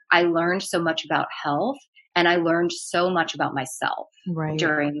 I learned so much about health, and I learned so much about myself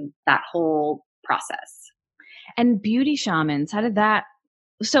during that whole process. And beauty shamans,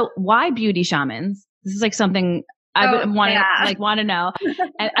 so why beauty shamans? This is like something I want to know.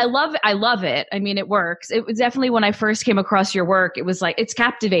 And I love it. I mean, it works. It was definitely when I first came across your work, it was like, it's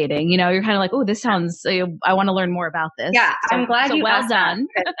captivating. You're kind of like, oh, this sounds, I want to learn more about this. Yeah. So, I'm glad you well asked done.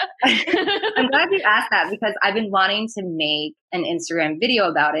 That. I'm glad you asked that because I've been wanting to make an Instagram video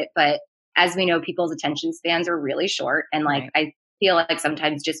about it, but as we know, people's attention spans are really short. And like, I feel like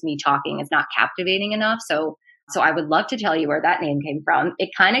sometimes just me talking is not captivating enough. So I would love to tell you where that name came from. It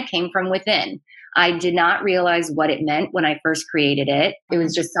kind of came from within. I did not realize what it meant when I first created it. It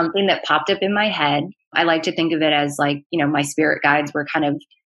was just something that popped up in my head. I like to think of it as like, my spirit guides were kind of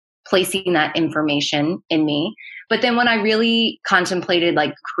placing that information in me. But then when I really contemplated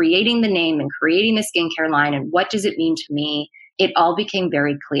like creating the name and creating the skincare line and what does it mean to me, it all became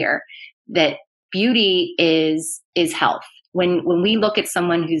very clear that beauty is health. When we look at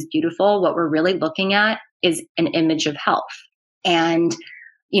someone who's beautiful, what we're really looking at is an image of health. And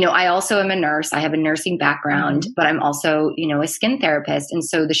I also am a nurse. I have a nursing background, but I'm also, a skin therapist. And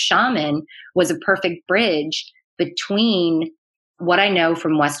so the shaman was a perfect bridge between what I know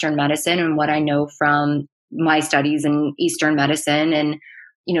from Western medicine and what I know from my studies in Eastern medicine. And,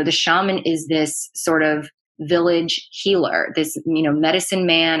 the shaman is this sort of village healer, this, medicine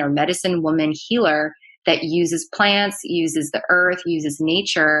man or medicine woman healer that uses plants, uses the earth, uses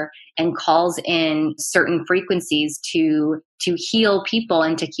nature, and calls in certain frequencies to heal people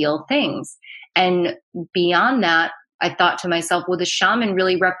and to heal things. And beyond that, I thought to myself, well, the shaman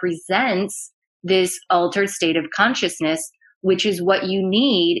really represents this altered state of consciousness, which is what you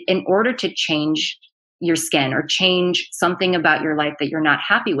need in order to change your skin or change something about your life that you're not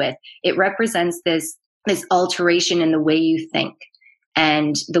happy with. It represents this alteration in the way you think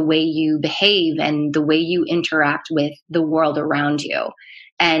and the way you behave and the way you interact with the world around you.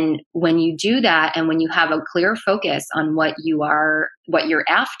 And when you do that, and when you have a clear focus on what you're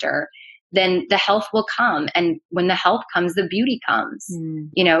after, then the health will come. And when the health comes, the beauty comes, and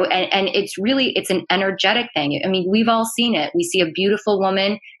it's an energetic thing. I mean, we've all seen it. We see a beautiful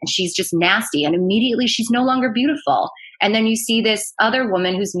woman and she's just nasty, and immediately she's no longer beautiful. And then you see this other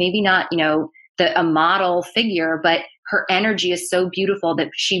woman who's maybe not, a model figure, but her energy is so beautiful that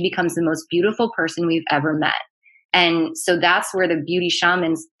she becomes the most beautiful person we've ever met. And so that's where the beauty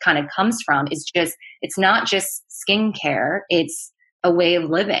shamans kind of comes from. It's not just skincare. It's a way of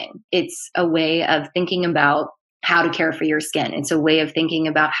living. It's a way of thinking about how to care for your skin. It's a way of thinking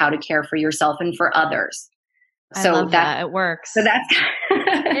about how to care for yourself and for others. I love that. It works. So that's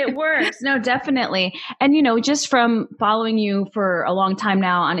it works. No, definitely. And, just from following you for a long time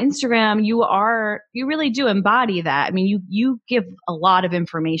now on Instagram, you really do embody that. I mean, you give a lot of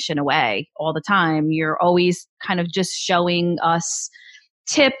information away all the time. You're always kind of just showing us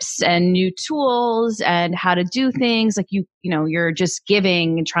tips and new tools and how to do things. Like you're just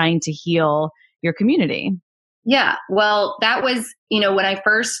giving and trying to heal your community. Yeah. Well, that was, when I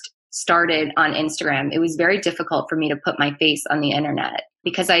first started on Instagram, it was very difficult for me to put my face on the internet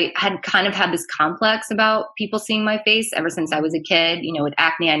because I had kind of had this complex about people seeing my face ever since I was a kid. With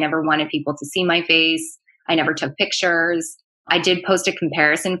acne, I never wanted people to see my face. I never took pictures. I did post a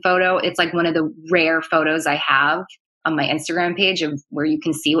comparison photo. It's like one of the rare photos I have on my Instagram page of where you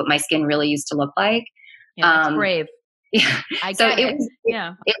can see what my skin really used to look like. Yeah, that's brave.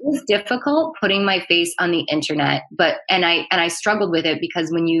 Yeah. It was difficult putting my face on the internet, and I struggled with it because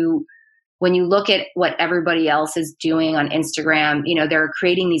when you look at what everybody else is doing on Instagram, they're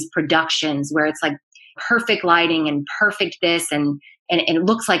creating these productions where it's like perfect lighting and perfect this and it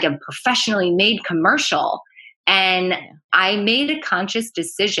looks like a professionally made commercial. And I made a conscious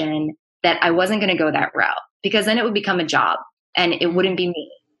decision that I wasn't going to go that route because then it would become a job and it wouldn't be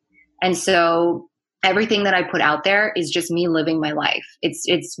me. And so everything that I put out there is just me living my life.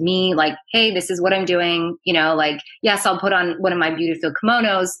 It's me like, hey, this is what I'm doing. Yes, I'll put on one of my beautiful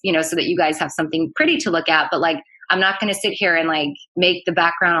kimonos, so that you guys have something pretty to look at. But like, I'm not going to sit here and like make the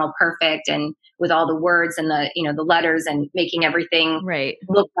background all perfect and with all the words and the, the letters and making everything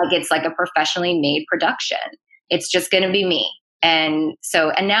look like it's like a professionally made production. It's just going to be me. And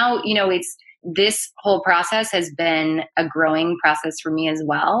now, this whole process has been a growing process for me as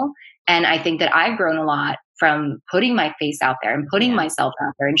well. And I think that I've grown a lot from putting my face out there and putting myself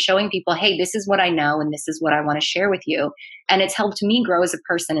out there and showing people, hey, this is what I know and this is what I want to share with you. And it's helped me grow as a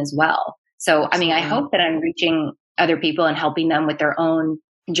person as well. So, I mean, I hope that I'm reaching other people and helping them with their own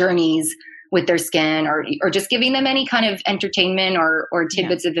journeys with their skin or just giving them any kind of entertainment or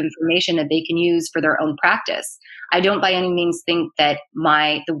tidbits of information that they can use for their own practice. I don't by any means think that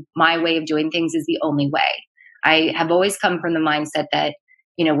my way of doing things is the only way. I have always come from the mindset that,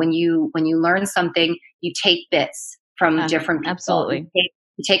 when you learn something, you take bits from different people. Absolutely.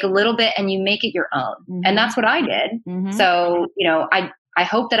 You take a little bit and you make it your own. Mm-hmm. And that's what I did. Mm-hmm. So, I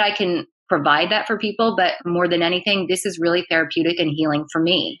hope that I can provide that for people, but more than anything, this is really therapeutic and healing for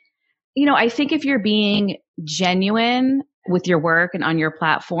me. I think if you're being genuine with your work and on your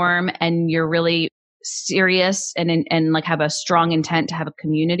platform and you're really serious and like have a strong intent to have a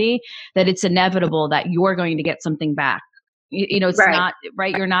community, that it's inevitable that you're going to get something back. You know, it's not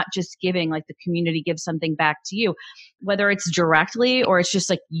right. You're not just giving, like the community gives something back to you, whether it's directly or it's just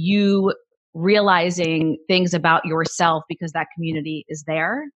like you realizing things about yourself because that community is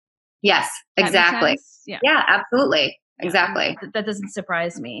there. Yes, exactly. Yeah, absolutely. Exactly. That doesn't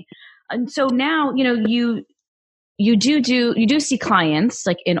surprise me. And so now, you know, you do see clients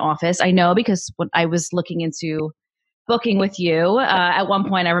like in office. I know because when I was looking into booking with you at one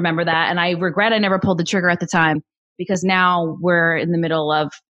point, I remember that, and I regret I never pulled the trigger at the time because now we're in the middle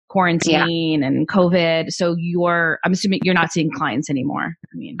of quarantine and COVID. So I'm assuming you're not seeing clients anymore.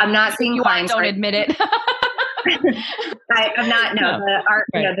 I mean, I'm not seeing clients. Don't admit it. I'm not. No,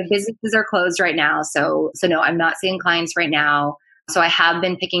 the businesses are closed right now. So no, I'm not seeing clients right now. So I have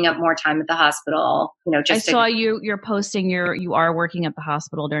been picking up more time at the hospital. You know, just saw you're posting you are working at the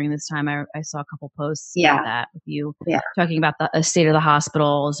hospital during this time. I saw a couple posts about that with you talking about the state of the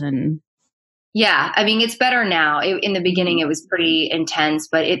hospitals and. Yeah, I mean, it's better now. In the beginning, it was pretty intense,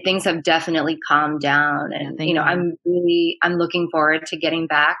 but things have definitely calmed down. And, you know, I'm looking forward to getting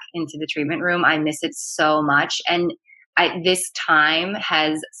back into the treatment room. I miss it so much. And this time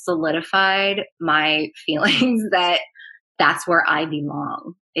has solidified my feelings that that's where I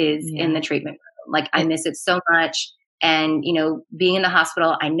belong is in the treatment room. Like, I miss it so much. And, you know, being in the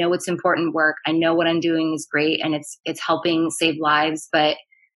hospital, I know it's important work. I know what I'm doing is great and it's helping save lives, but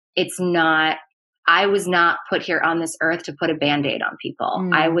I was not put here on this earth to put a Band-Aid on people.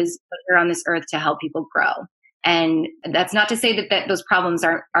 I was put here on this earth to help people grow. And that's not to say that those problems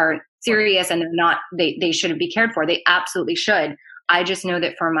are serious and they shouldn't be cared for. They absolutely should. I just know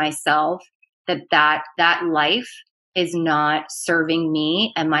that for myself, that life is not serving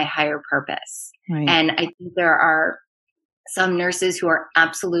me and my higher purpose. Right. And I think there are some nurses who are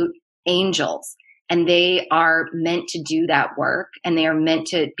absolute angels. And they are meant to do that work and they are meant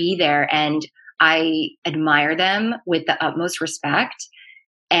to be there. And I admire them with the utmost respect.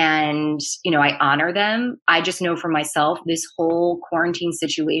 And, you know, I honor them. I just know for myself, this whole quarantine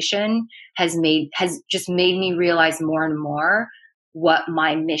situation has just made me realize more and more what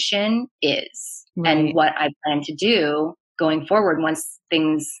my mission is and what I plan to do going forward once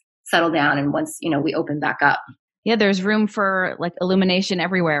things settle down and once, you know, we open back up. Yeah, there's room for like illumination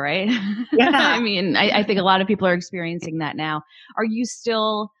everywhere, right? Yeah. I mean, I think a lot of people are experiencing that now. Are you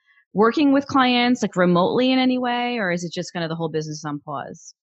still working with clients like remotely in any way, or is it just kind of the whole business on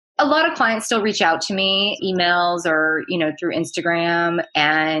pause? A lot of clients still reach out to me, emails or, you know, through Instagram,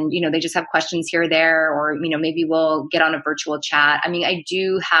 and, you know, they just have questions here or there, or, you know, maybe we'll get on a virtual chat. I mean, I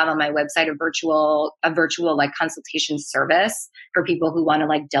do have on my website a virtual like consultation service for people who want to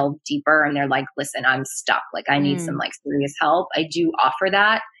like delve deeper and they're like, listen, I'm stuck. Like I need some like serious help. I do offer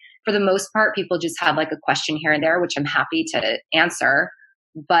that. For the most part, people just have like a question here and there, which I'm happy to answer.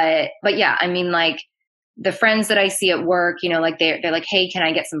 But yeah, I mean, like, the friends that I see at work, you know, like they're like, hey, can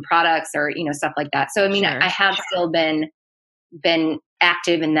I get some products or, you know, stuff like that. So, I mean, I have still been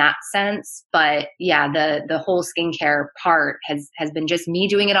active in that sense, but yeah, the whole skincare part has been just me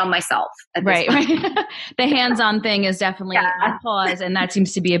doing it on myself. Right. The hands-on thing is definitely a pause. And that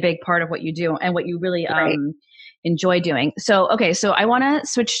seems to be a big part of what you do and what you really enjoy doing. So, okay. So I want to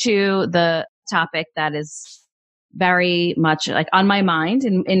switch to the topic that is very much like on my mind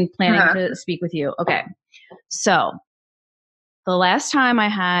in planning to speak with you. Okay. So the last time I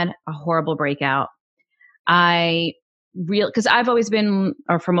had a horrible breakout, because I've always been,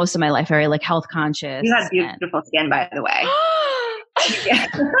 or for most of my life, very like health conscious. You have beautiful skin, by the way.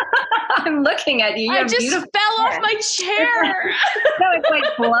 I'm looking at you. I just fell off my chair. No, it's like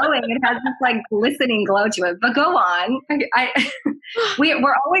glowing. It has this like glistening glow to it. But go on.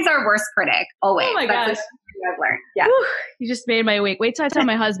 We're always our worst critic. Always. Oh my gosh. I've learned. Yeah. Whew, you just made my week. Wait till I tell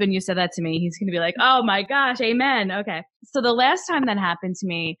my husband you said that to me. He's going to be like, oh my gosh, amen. Okay. So the last time that happened to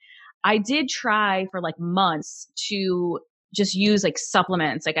me, I did try for like months to just use like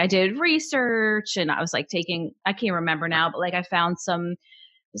supplements. Like I did research and I was like I can't remember now, but like I found some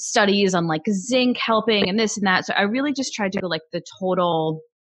studies on like zinc helping and this and that. So I really just tried to go like the total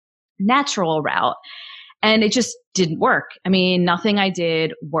natural route. And it just didn't work. I mean, nothing I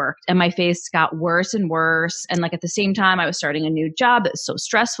did worked. And my face got worse and worse. And like at the same time, I was starting a new job that was so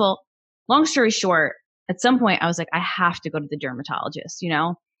stressful. Long story short, at some point I was like, I have to go to the dermatologist, you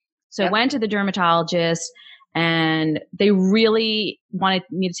know? So I went to the dermatologist and they really wanted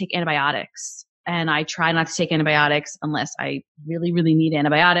me to take antibiotics. And I try not to take antibiotics unless I really, really need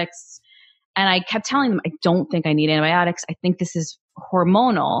antibiotics. And I kept telling them, I don't think I need antibiotics. I think this is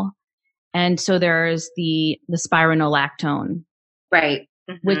hormonal. And so there's the spironolactone. Right.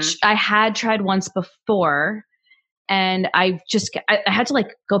 which I had tried once before. And I had to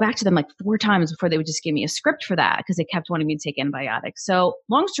like go back to them like 4 times before they would just give me a script for that because they kept wanting me to take antibiotics. So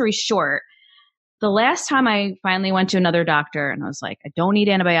long story short, the last time I finally went to another doctor and I was like, I don't need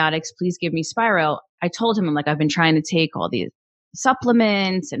antibiotics. Please give me Spiro. I told him, I'm like, I've been trying to take all these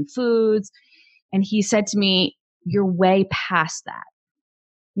supplements and foods. And he said to me, you're way past that.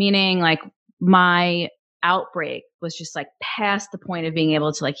 Meaning like my outbreak was just like past the point of being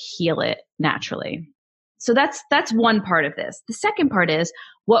able to like heal it naturally. So that's one part of this. The second part is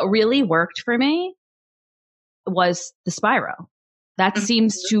what really worked for me was the Spiro. That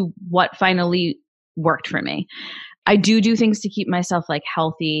seems to what finally worked for me. I do things to keep myself like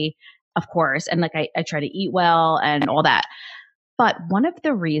healthy, of course. And like I try to eat well and all that. But one of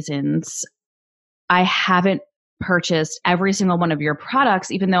the reasons I haven't purchased every single one of your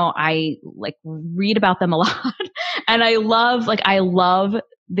products, even though I like read about them a lot and I love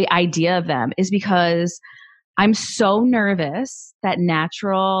the idea of them, is because I'm so nervous that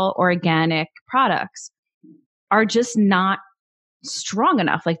natural organic products are just not strong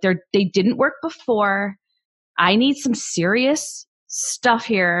enough. Like they didn't work before. I need some serious stuff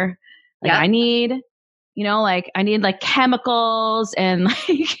here. Like I need, I need like chemicals and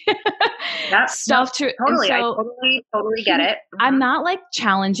like stuff to totally. So I totally get it. I'm not like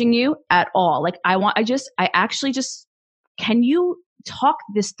challenging you at all. Like can you talk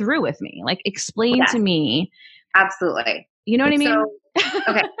this through with me? Like explain to me. Absolutely. You know what I mean?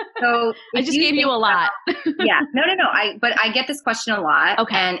 Okay. So I just gave you a lot. Yeah. No. But I get this question a lot.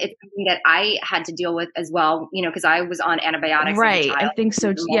 Okay. And it's something that I had to deal with as well, because I was on antibiotics. Right. As a child, I think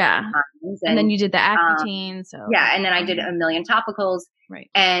so. Yeah. And then you did the Accutane. And then I did a million topicals. Right.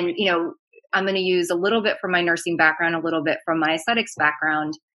 And, I'm going to use a little bit from my nursing background, a little bit from my aesthetics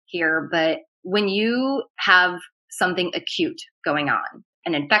background here. But when you have something acute going on,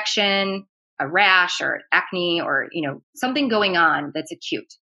 an infection, a rash or acne or, something going on that's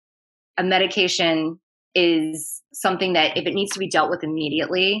acute, a medication is something that if it needs to be dealt with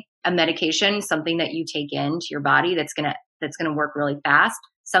immediately, a medication, something that you take into your body that's going to work really fast.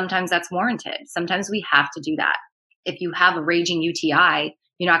 Sometimes that's warranted. Sometimes we have to do that. If you have a raging UTI,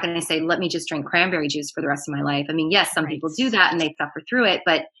 you're not going to say, let me just drink cranberry juice for the rest of my life. I mean, yes, some people do that and they suffer through it,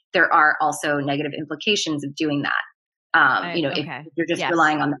 but there are also negative implications of doing that. If you're just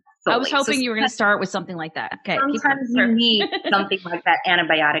relying on that solely. I was hoping you were going to start with something like that. Okay. Sometimes you need something like that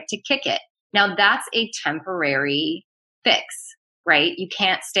antibiotic to kick it. Now that's a temporary fix, right? You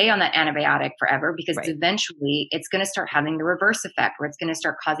can't stay on that antibiotic forever because eventually it's going to start having the reverse effect where it's going to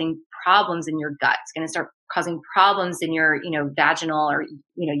start causing problems in your gut. It's going to start causing problems in your, vaginal or,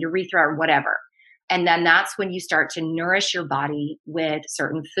 urethra or whatever. And then that's when you start to nourish your body with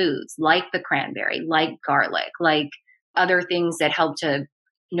certain foods like the cranberry, like garlic, like other things that help to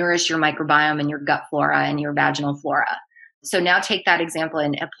nourish your microbiome and your gut flora and your vaginal flora. So now take that example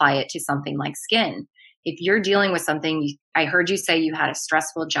and apply it to something like skin. If you're dealing with something, I heard you say you had a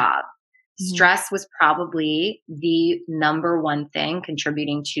stressful job. Stress was probably the number one thing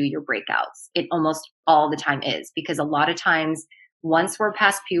contributing to your breakouts. It almost all the time is, because a lot of times once we're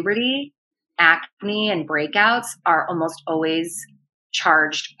past puberty, acne and breakouts are almost always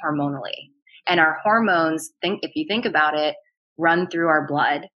charged hormonally. And our hormones, if you think about it, run through our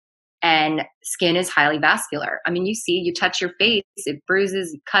blood. And skin is highly vascular. I mean, you touch your face, it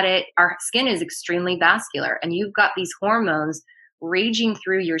bruises, you cut it. Our skin is extremely vascular. And you've got these hormones raging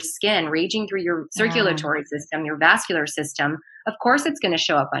through your skin, raging through your circulatory system, your vascular system. Of course, it's going to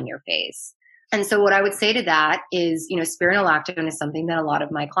show up on your face. And so what I would say to that is, spironolactone is something that a lot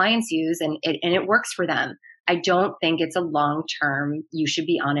of my clients use and it works for them. I don't think it's a long-term, you should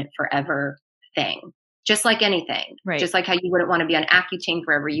be on it forever thing. Just like anything, just like how you wouldn't want to be on Accutane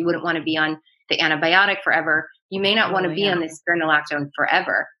forever. You wouldn't want to be on the antibiotic forever. You may not want to be on the spironolactone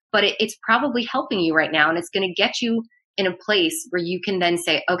forever, but it's probably helping you right now. And it's going to get you in a place where you can then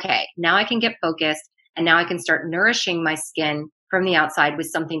say, okay, now I can get focused and now I can start nourishing my skin from the outside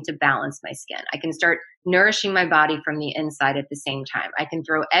with something to balance my skin. I can start nourishing my body from the inside at the same time. I can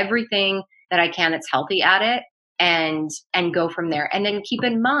throw everything that I can that's healthy at it and go from there. And then keep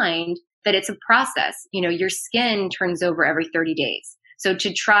in mind that it's a process. Your skin turns over every 30 days. So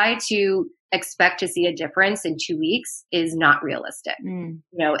to try to expect to see a difference in 2 weeks is not realistic. And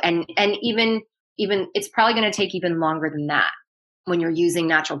even it's probably going to take even longer than that when you're using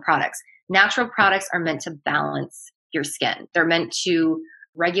natural products. Natural products are meant to balance your skin. They're meant to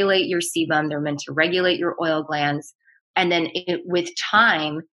regulate your sebum. They're meant to regulate your oil glands. And then with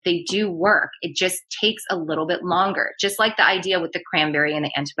time, they do work. It just takes a little bit longer. Just like the idea with the cranberry and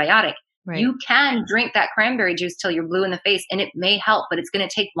the antibiotic. Right. You can drink that cranberry juice till you're blue in the face and it may help, but it's going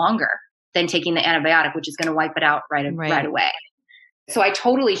to take longer than taking the antibiotic, which is going to wipe it out right away. So I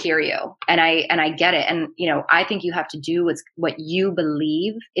totally hear you, and I get it. And, I think you have to do what you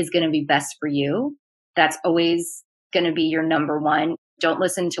believe is going to be best for you. That's always going to be your number one. Don't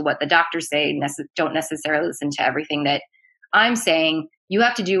listen to what the doctors say. Don't necessarily listen to everything that I'm saying. You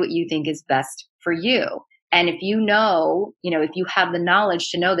have to do what you think is best for you. And if if you have the knowledge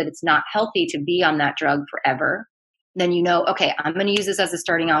to know that it's not healthy to be on that drug forever, then okay, I'm going to use this as a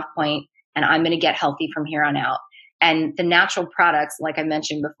starting off point and I'm going to get healthy from here on out. And the natural products, like I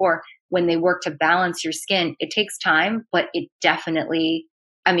mentioned before, when they work to balance your skin, it takes time, but it definitely,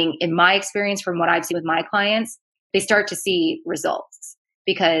 in my experience from what I've seen with my clients, they start to see results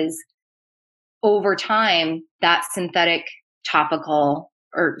because over time, that synthetic topical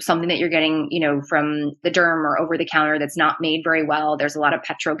or something that you're getting, from the derm or over the counter that's not made very well, there's a lot of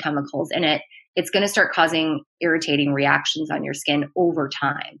petrochemicals in it. It's going to start causing irritating reactions on your skin over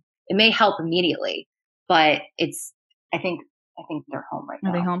time. It may help immediately, but I think they're home right now.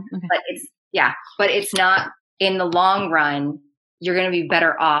 Are they home? Okay. But it's not in the long run. You're going to be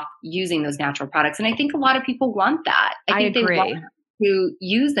better off using those natural products. And I think a lot of people want that. I think agree. They want to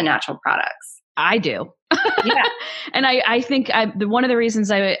use the natural products. I do. Yeah. And I think one of the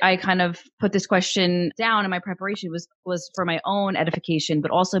reasons I kind of put this question down in my preparation was for my own edification,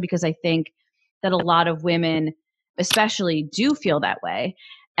 but also because I think that a lot of women especially do feel that way.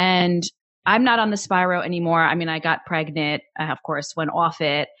 And I'm not on the Spiro anymore. I got pregnant, of course, went off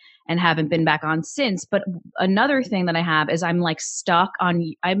it and haven't been back on since. But another thing that I have is I'm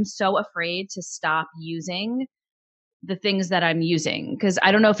so afraid to stop using the things that I'm using. Cause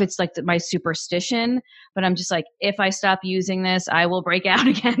I don't know if it's like my superstition, but I'm just like, if I stop using this, I will break out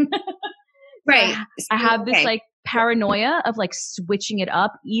again. Right. I have this like paranoia of like switching it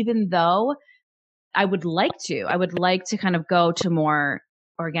up, even though I would like to kind of go to more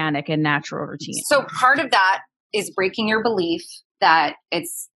organic and natural routine. So part of that is breaking your belief that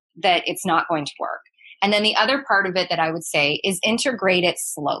it's not going to work. And then the other part of it that I would say is integrate it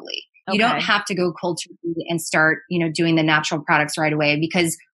slowly. Okay. You don't have to go cold turkey and start, doing the natural products right away,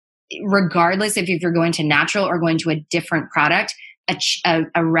 because regardless if you're going to natural or going to a different product,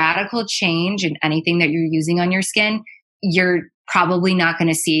 a radical change in anything that you're using on your skin, you're probably not going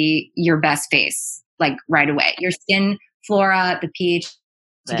to see your best face like right away. Your skin flora, the pH,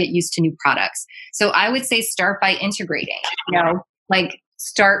 to get used to new products. So I would say start by integrating, like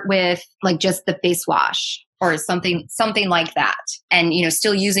start with like just the face wash or something like that. And,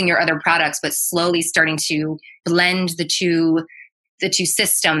 still using your other products, but slowly starting to blend the two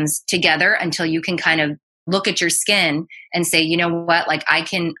systems together until you can kind of look at your skin and say, you know what, like I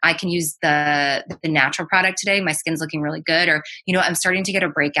can use the natural product today. My skin's looking really good. Or, I'm starting to get a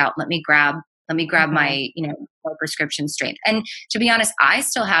breakout. Let me grab my, more prescription strength. And to be honest, I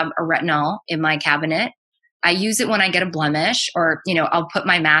still have a retinol in my cabinet. I use it when I get a blemish, or, I'll put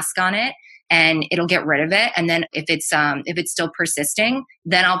my mask on it and it'll get rid of it. And then if it's still persisting,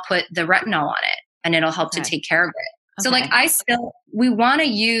 then I'll put the retinol on it and it'll help to take care of it. Okay. So we want to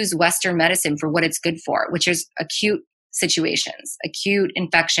use Western medicine for what it's good for, which is acute situations, acute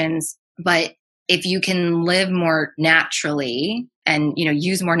infections. But if you can live more naturally and,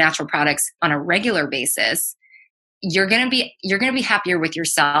 use more natural products on a regular basis, you're going to be happier with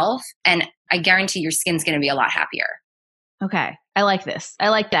yourself. And I guarantee your skin's going to be a lot happier. Okay. I like this. I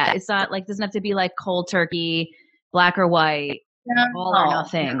like that. It's not like, doesn't have to be like cold turkey, black or white, all or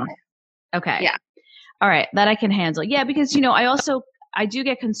nothing. No. Okay. Yeah. All right. That I can handle. Yeah. Because, I do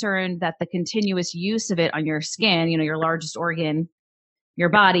get concerned that the continuous use of it on your skin, your largest organ, your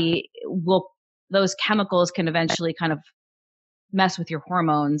body, those chemicals can eventually kind of mess with your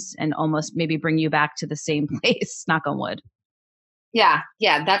hormones and almost maybe bring you back to the same place, knock on wood. Yeah.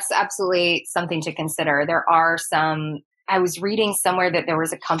 Yeah. That's absolutely something to consider. I was reading somewhere that there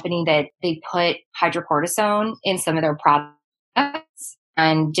was a company that they put hydrocortisone in some of their products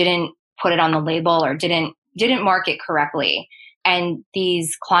and didn't put it on the label or didn't mark it correctly. And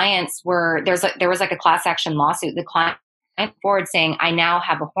these clients there was like a class action lawsuit. The client went forward saying, I now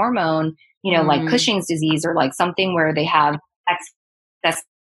have a hormone, like Cushing's disease or like something where they have excess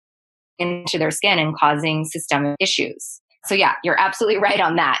into their skin and causing systemic issues. So yeah, you're absolutely right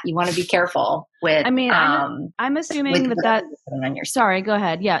on that. You want to be careful with. I'm assuming that. Sorry, go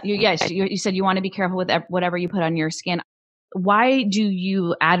ahead. Yeah, you said you want to be careful with whatever you put on your skin. Why do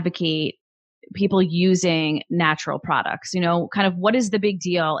you advocate people using natural products? Kind of what is the big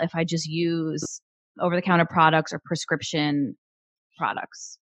deal if I just use over-the-counter products or prescription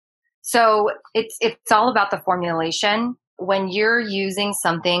products? So it's all about the formulation. when you're using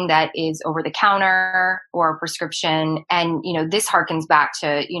something that is over the counter or a prescription, and, this harkens back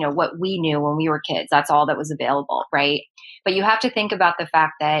to, what we knew when we were kids, that's all that was available, right? But you have to think about the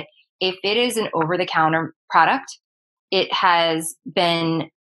fact that if it is an over the counter product, it has been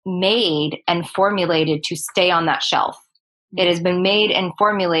made and formulated to stay on that shelf. It has been made and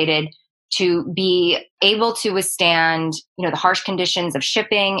formulated to be able to withstand, the harsh conditions of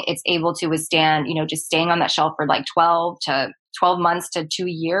shipping. It's able to withstand, just staying on that shelf for like 12 months to 2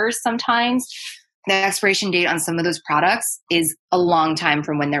 years sometimes. The expiration date on some of those products is a long time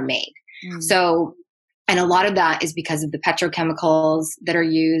from when they're made. So, and a lot of that is because of the petrochemicals that are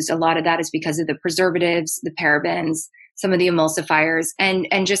used. A lot of that is because of the preservatives, the parabens, some of the emulsifiers,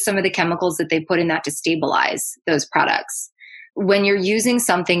 and just some of the chemicals that they put in that to stabilize those products. When you're using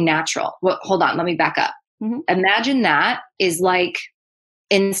something natural, well, hold on, let me back up. Imagine that is like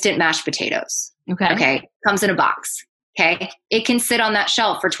instant mashed potatoes. Okay. Comes in a box. Okay. It can sit on that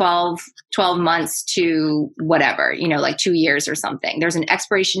shelf for 12 months to whatever, like 2 years or something. There's an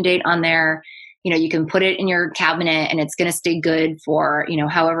expiration date on there. You can put it in your cabinet and it's going to stay good for,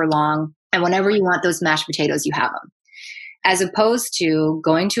 however long. And whenever you want those mashed potatoes, you have them. As opposed to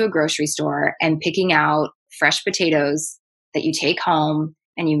going to a grocery store and picking out fresh potatoes that you take home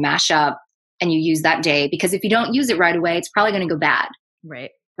and you mash up and you use that day. Because if you don't use it right away, it's probably going to go bad.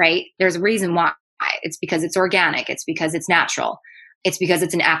 Right? There's a reason why. It's because it's organic. It's because it's natural. It's because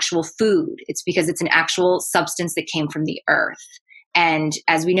it's an actual food. It's because it's an actual substance that came from the earth. And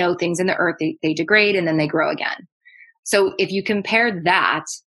as we know, things in the earth, they degrade and then they grow again. So if you compare that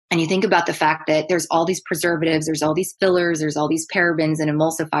and you think about the fact that there's all these preservatives, there's all these fillers, there's all these parabens and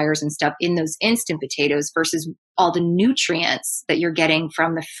emulsifiers and stuff in those instant potatoes versus all the nutrients that you're getting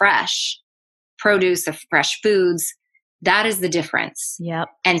from the fresh produce, the fresh foods, that is the difference. Yep.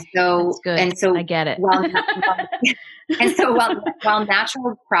 And so I get it. While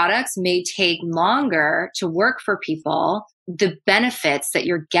natural products may take longer to work for people, the benefits that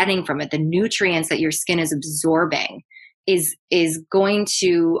you're getting from it, the nutrients that your skin is absorbing, is going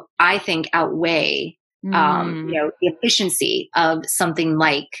to, I think, outweigh the efficiency of something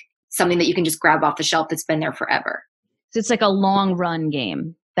that you can just grab off the shelf that's been there forever. So it's like a long run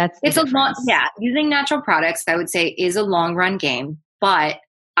game. Using natural products, I would say, is a long run game, but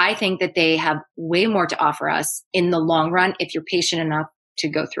I think that they have way more to offer us in the long run if you're patient enough to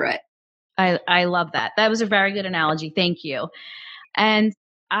go through it. I love that. That was a very good analogy. Thank you. And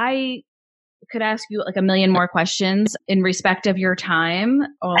I could ask you like a million more questions in respect of your time.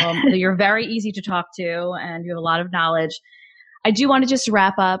 You're very easy to talk to and you have a lot of knowledge. I do want to just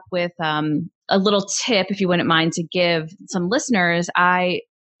wrap up with a little tip, if you wouldn't mind, to give some listeners.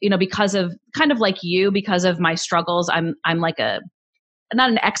 Because of kind of like you, because of my struggles, I'm like not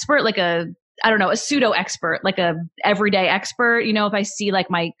an expert, like a pseudo expert, like a everyday expert. If I see like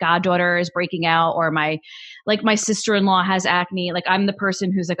my goddaughter is breaking out or my sister-in-law has acne, like I'm the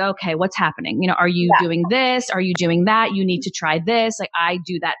person who's like, okay, what's happening? Are you doing this? Are you doing that? You need to try this. Like I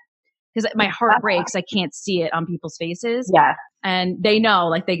do that because my heart breaks. I can't see it on people's faces. Yeah. And they know,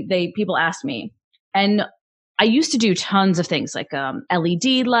 like people ask me, and I used to do tons of things like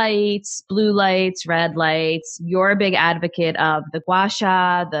LED lights, blue lights, red lights. You're a big advocate of the gua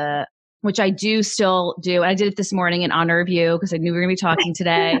sha, which I do still do. And I did it this morning in honor of you because I knew we were going to be talking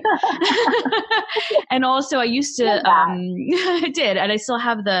today. And also I used to, I did. And I still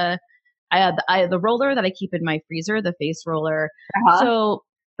have the roller that I keep in my freezer, the face roller. So,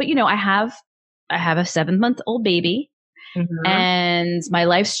 but I have a 7-month-old baby and my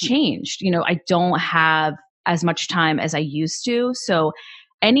life's changed. I don't have as much time as I used to. So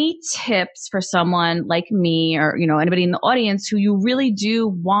any tips for someone like me or, anybody in the audience who you really do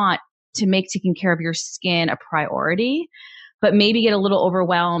want to make taking care of your skin a priority, but maybe get a little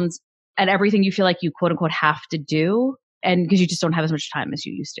overwhelmed at everything you feel like you quote unquote have to do, and because you just don't have as much time as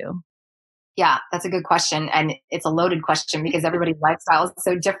you used to? Yeah, that's a good question. And it's a loaded question because everybody's lifestyle is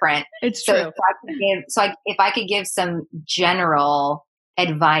so different. It's true. If I could give some general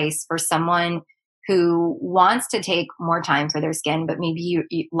advice for someone who wants to take more time for their skin, but maybe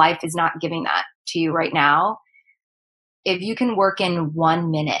life is not giving that to you right now. If you can work in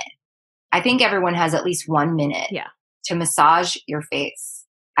 1 minute, I think everyone has at least 1 minute to massage your face.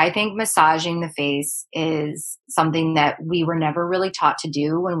 I think massaging the face is something that we were never really taught to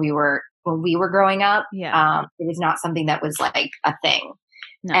do when we were growing up. Yeah. It was not something that was like a thing.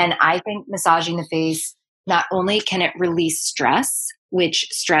 No. And I think massaging the face, not only can it release stress, which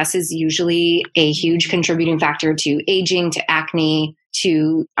stress is usually a huge contributing factor to aging, to acne,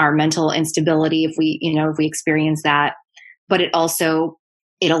 to our mental instability if we experience that, but it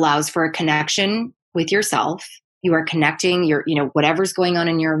allows for a connection with yourself. You are connecting your, whatever's going on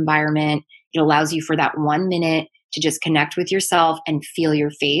in your environment. It allows you for that 1 minute to just connect with yourself and feel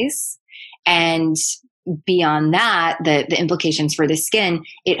your face. And beyond that, the implications for the skin,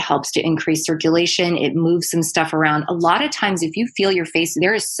 it helps to increase circulation. It moves some stuff around. A lot of times, if you feel your face,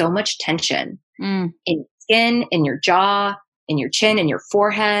 there is so much tension in your skin, in your jaw, in your chin, in your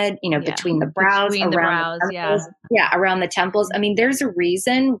forehead, between the brows, around the temples. Yeah, around the temples. I mean, there's a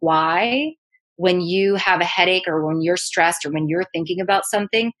reason why when you have a headache or when you're stressed or when you're thinking about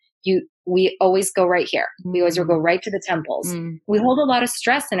something, we always go right here. We always go right to the temples. We hold a lot of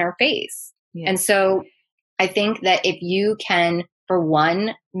stress in our face. Yeah. And so I think that if you can, for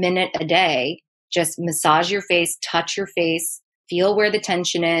 1 minute a day, just massage your face, touch your face, feel where the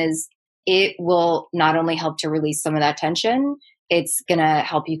tension is, it will not only help to release some of that tension, it's going to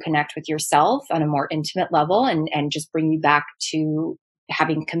help you connect with yourself on a more intimate level and just bring you back to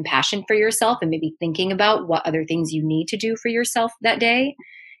having compassion for yourself and maybe thinking about what other things you need to do for yourself that day.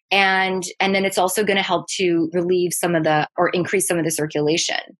 And then it's also going to help to relieve or increase some of the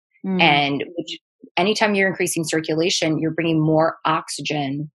circulation. And anytime you're increasing circulation, you're bringing more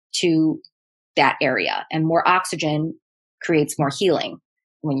oxygen to that area, and more oxygen creates more healing.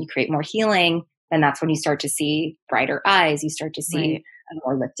 When you create more healing, then that's when you start to see brighter eyes. You start to see a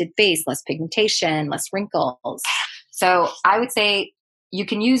more lifted face, less pigmentation, less wrinkles. So I would say you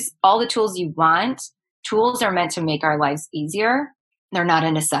can use all the tools you want. Tools are meant to make our lives easier. They're not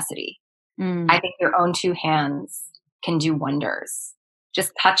a necessity. I think your own 2 hands can do wonders.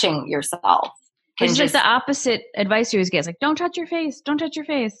 Just touching yourself. It's like the opposite advice you always get. It's like, don't touch your face. Don't touch your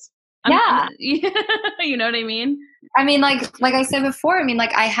face. You know what I mean? I mean, like I said before,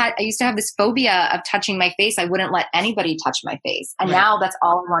 I used to have this phobia of touching my face. I wouldn't let anybody touch my face. And now that's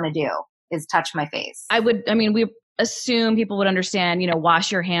all I want to do is touch my face. We assume people would understand,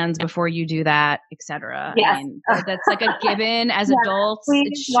 wash your hands before you do that, etc. Yes. I mean, that's like a given as adults.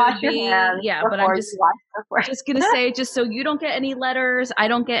 It should be. Yeah, but I'm just going to say, just so you don't get any letters, I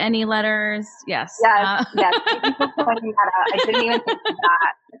don't get any letters. Yes. Yes. Thank you for pointing that out. I didn't even think of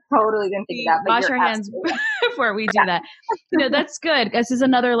that. I totally didn't think of that. Wash our hands before we do that. That's good. This is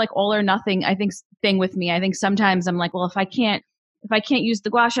another like all or nothing, I think, thing with me. I think sometimes I'm like, well, if I can't use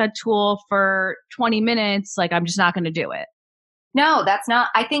the gua sha tool for 20 minutes, like I'm just not going to do it. No, that's not.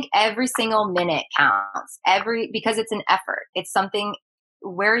 I think every single minute counts. Because it's an effort. It's something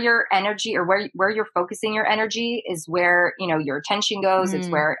where your energy or where you're focusing your energy is where, your attention goes. It's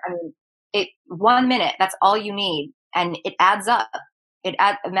where, 1 minute, that's all you need. And it adds up.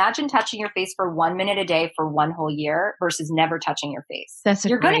 Imagine touching your face for 1 minute a day for 1 whole year versus never touching your face.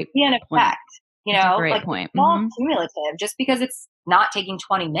 You're going to see an effect. Point. That's a great point. It's all cumulative. Just because it's not taking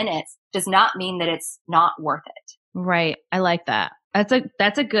 20 minutes does not mean that it's not worth it. Right. I like that.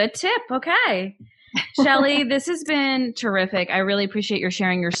 That's a good tip. Okay. Shelly, this has been terrific. I really appreciate your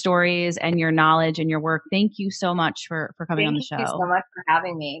sharing your stories and your knowledge and your work. Thank you so much for coming on the show. Thank you so much for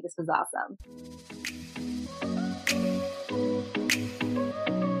having me. This was awesome.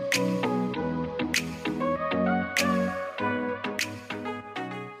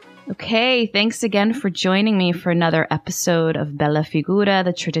 Okay, thanks again for joining me for another episode of Bella Figura,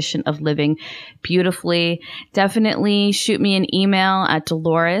 the tradition of living beautifully. Definitely shoot me an email at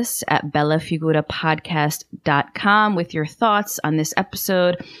dolores@bellafigurapodcast.com with your thoughts on this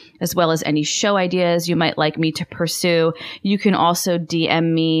episode, as well as any show ideas you might like me to pursue. You can also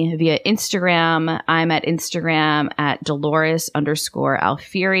DM me via Instagram. I'm at Instagram at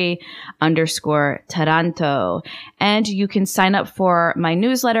Dolores_Alfieri_Taranto. And you can sign up for my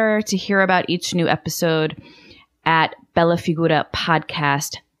newsletter to hear about each new episode at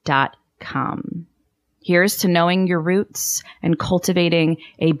bellafigurapodcast.com. Here's to knowing your roots and cultivating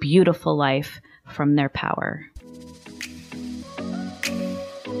a beautiful life from their power.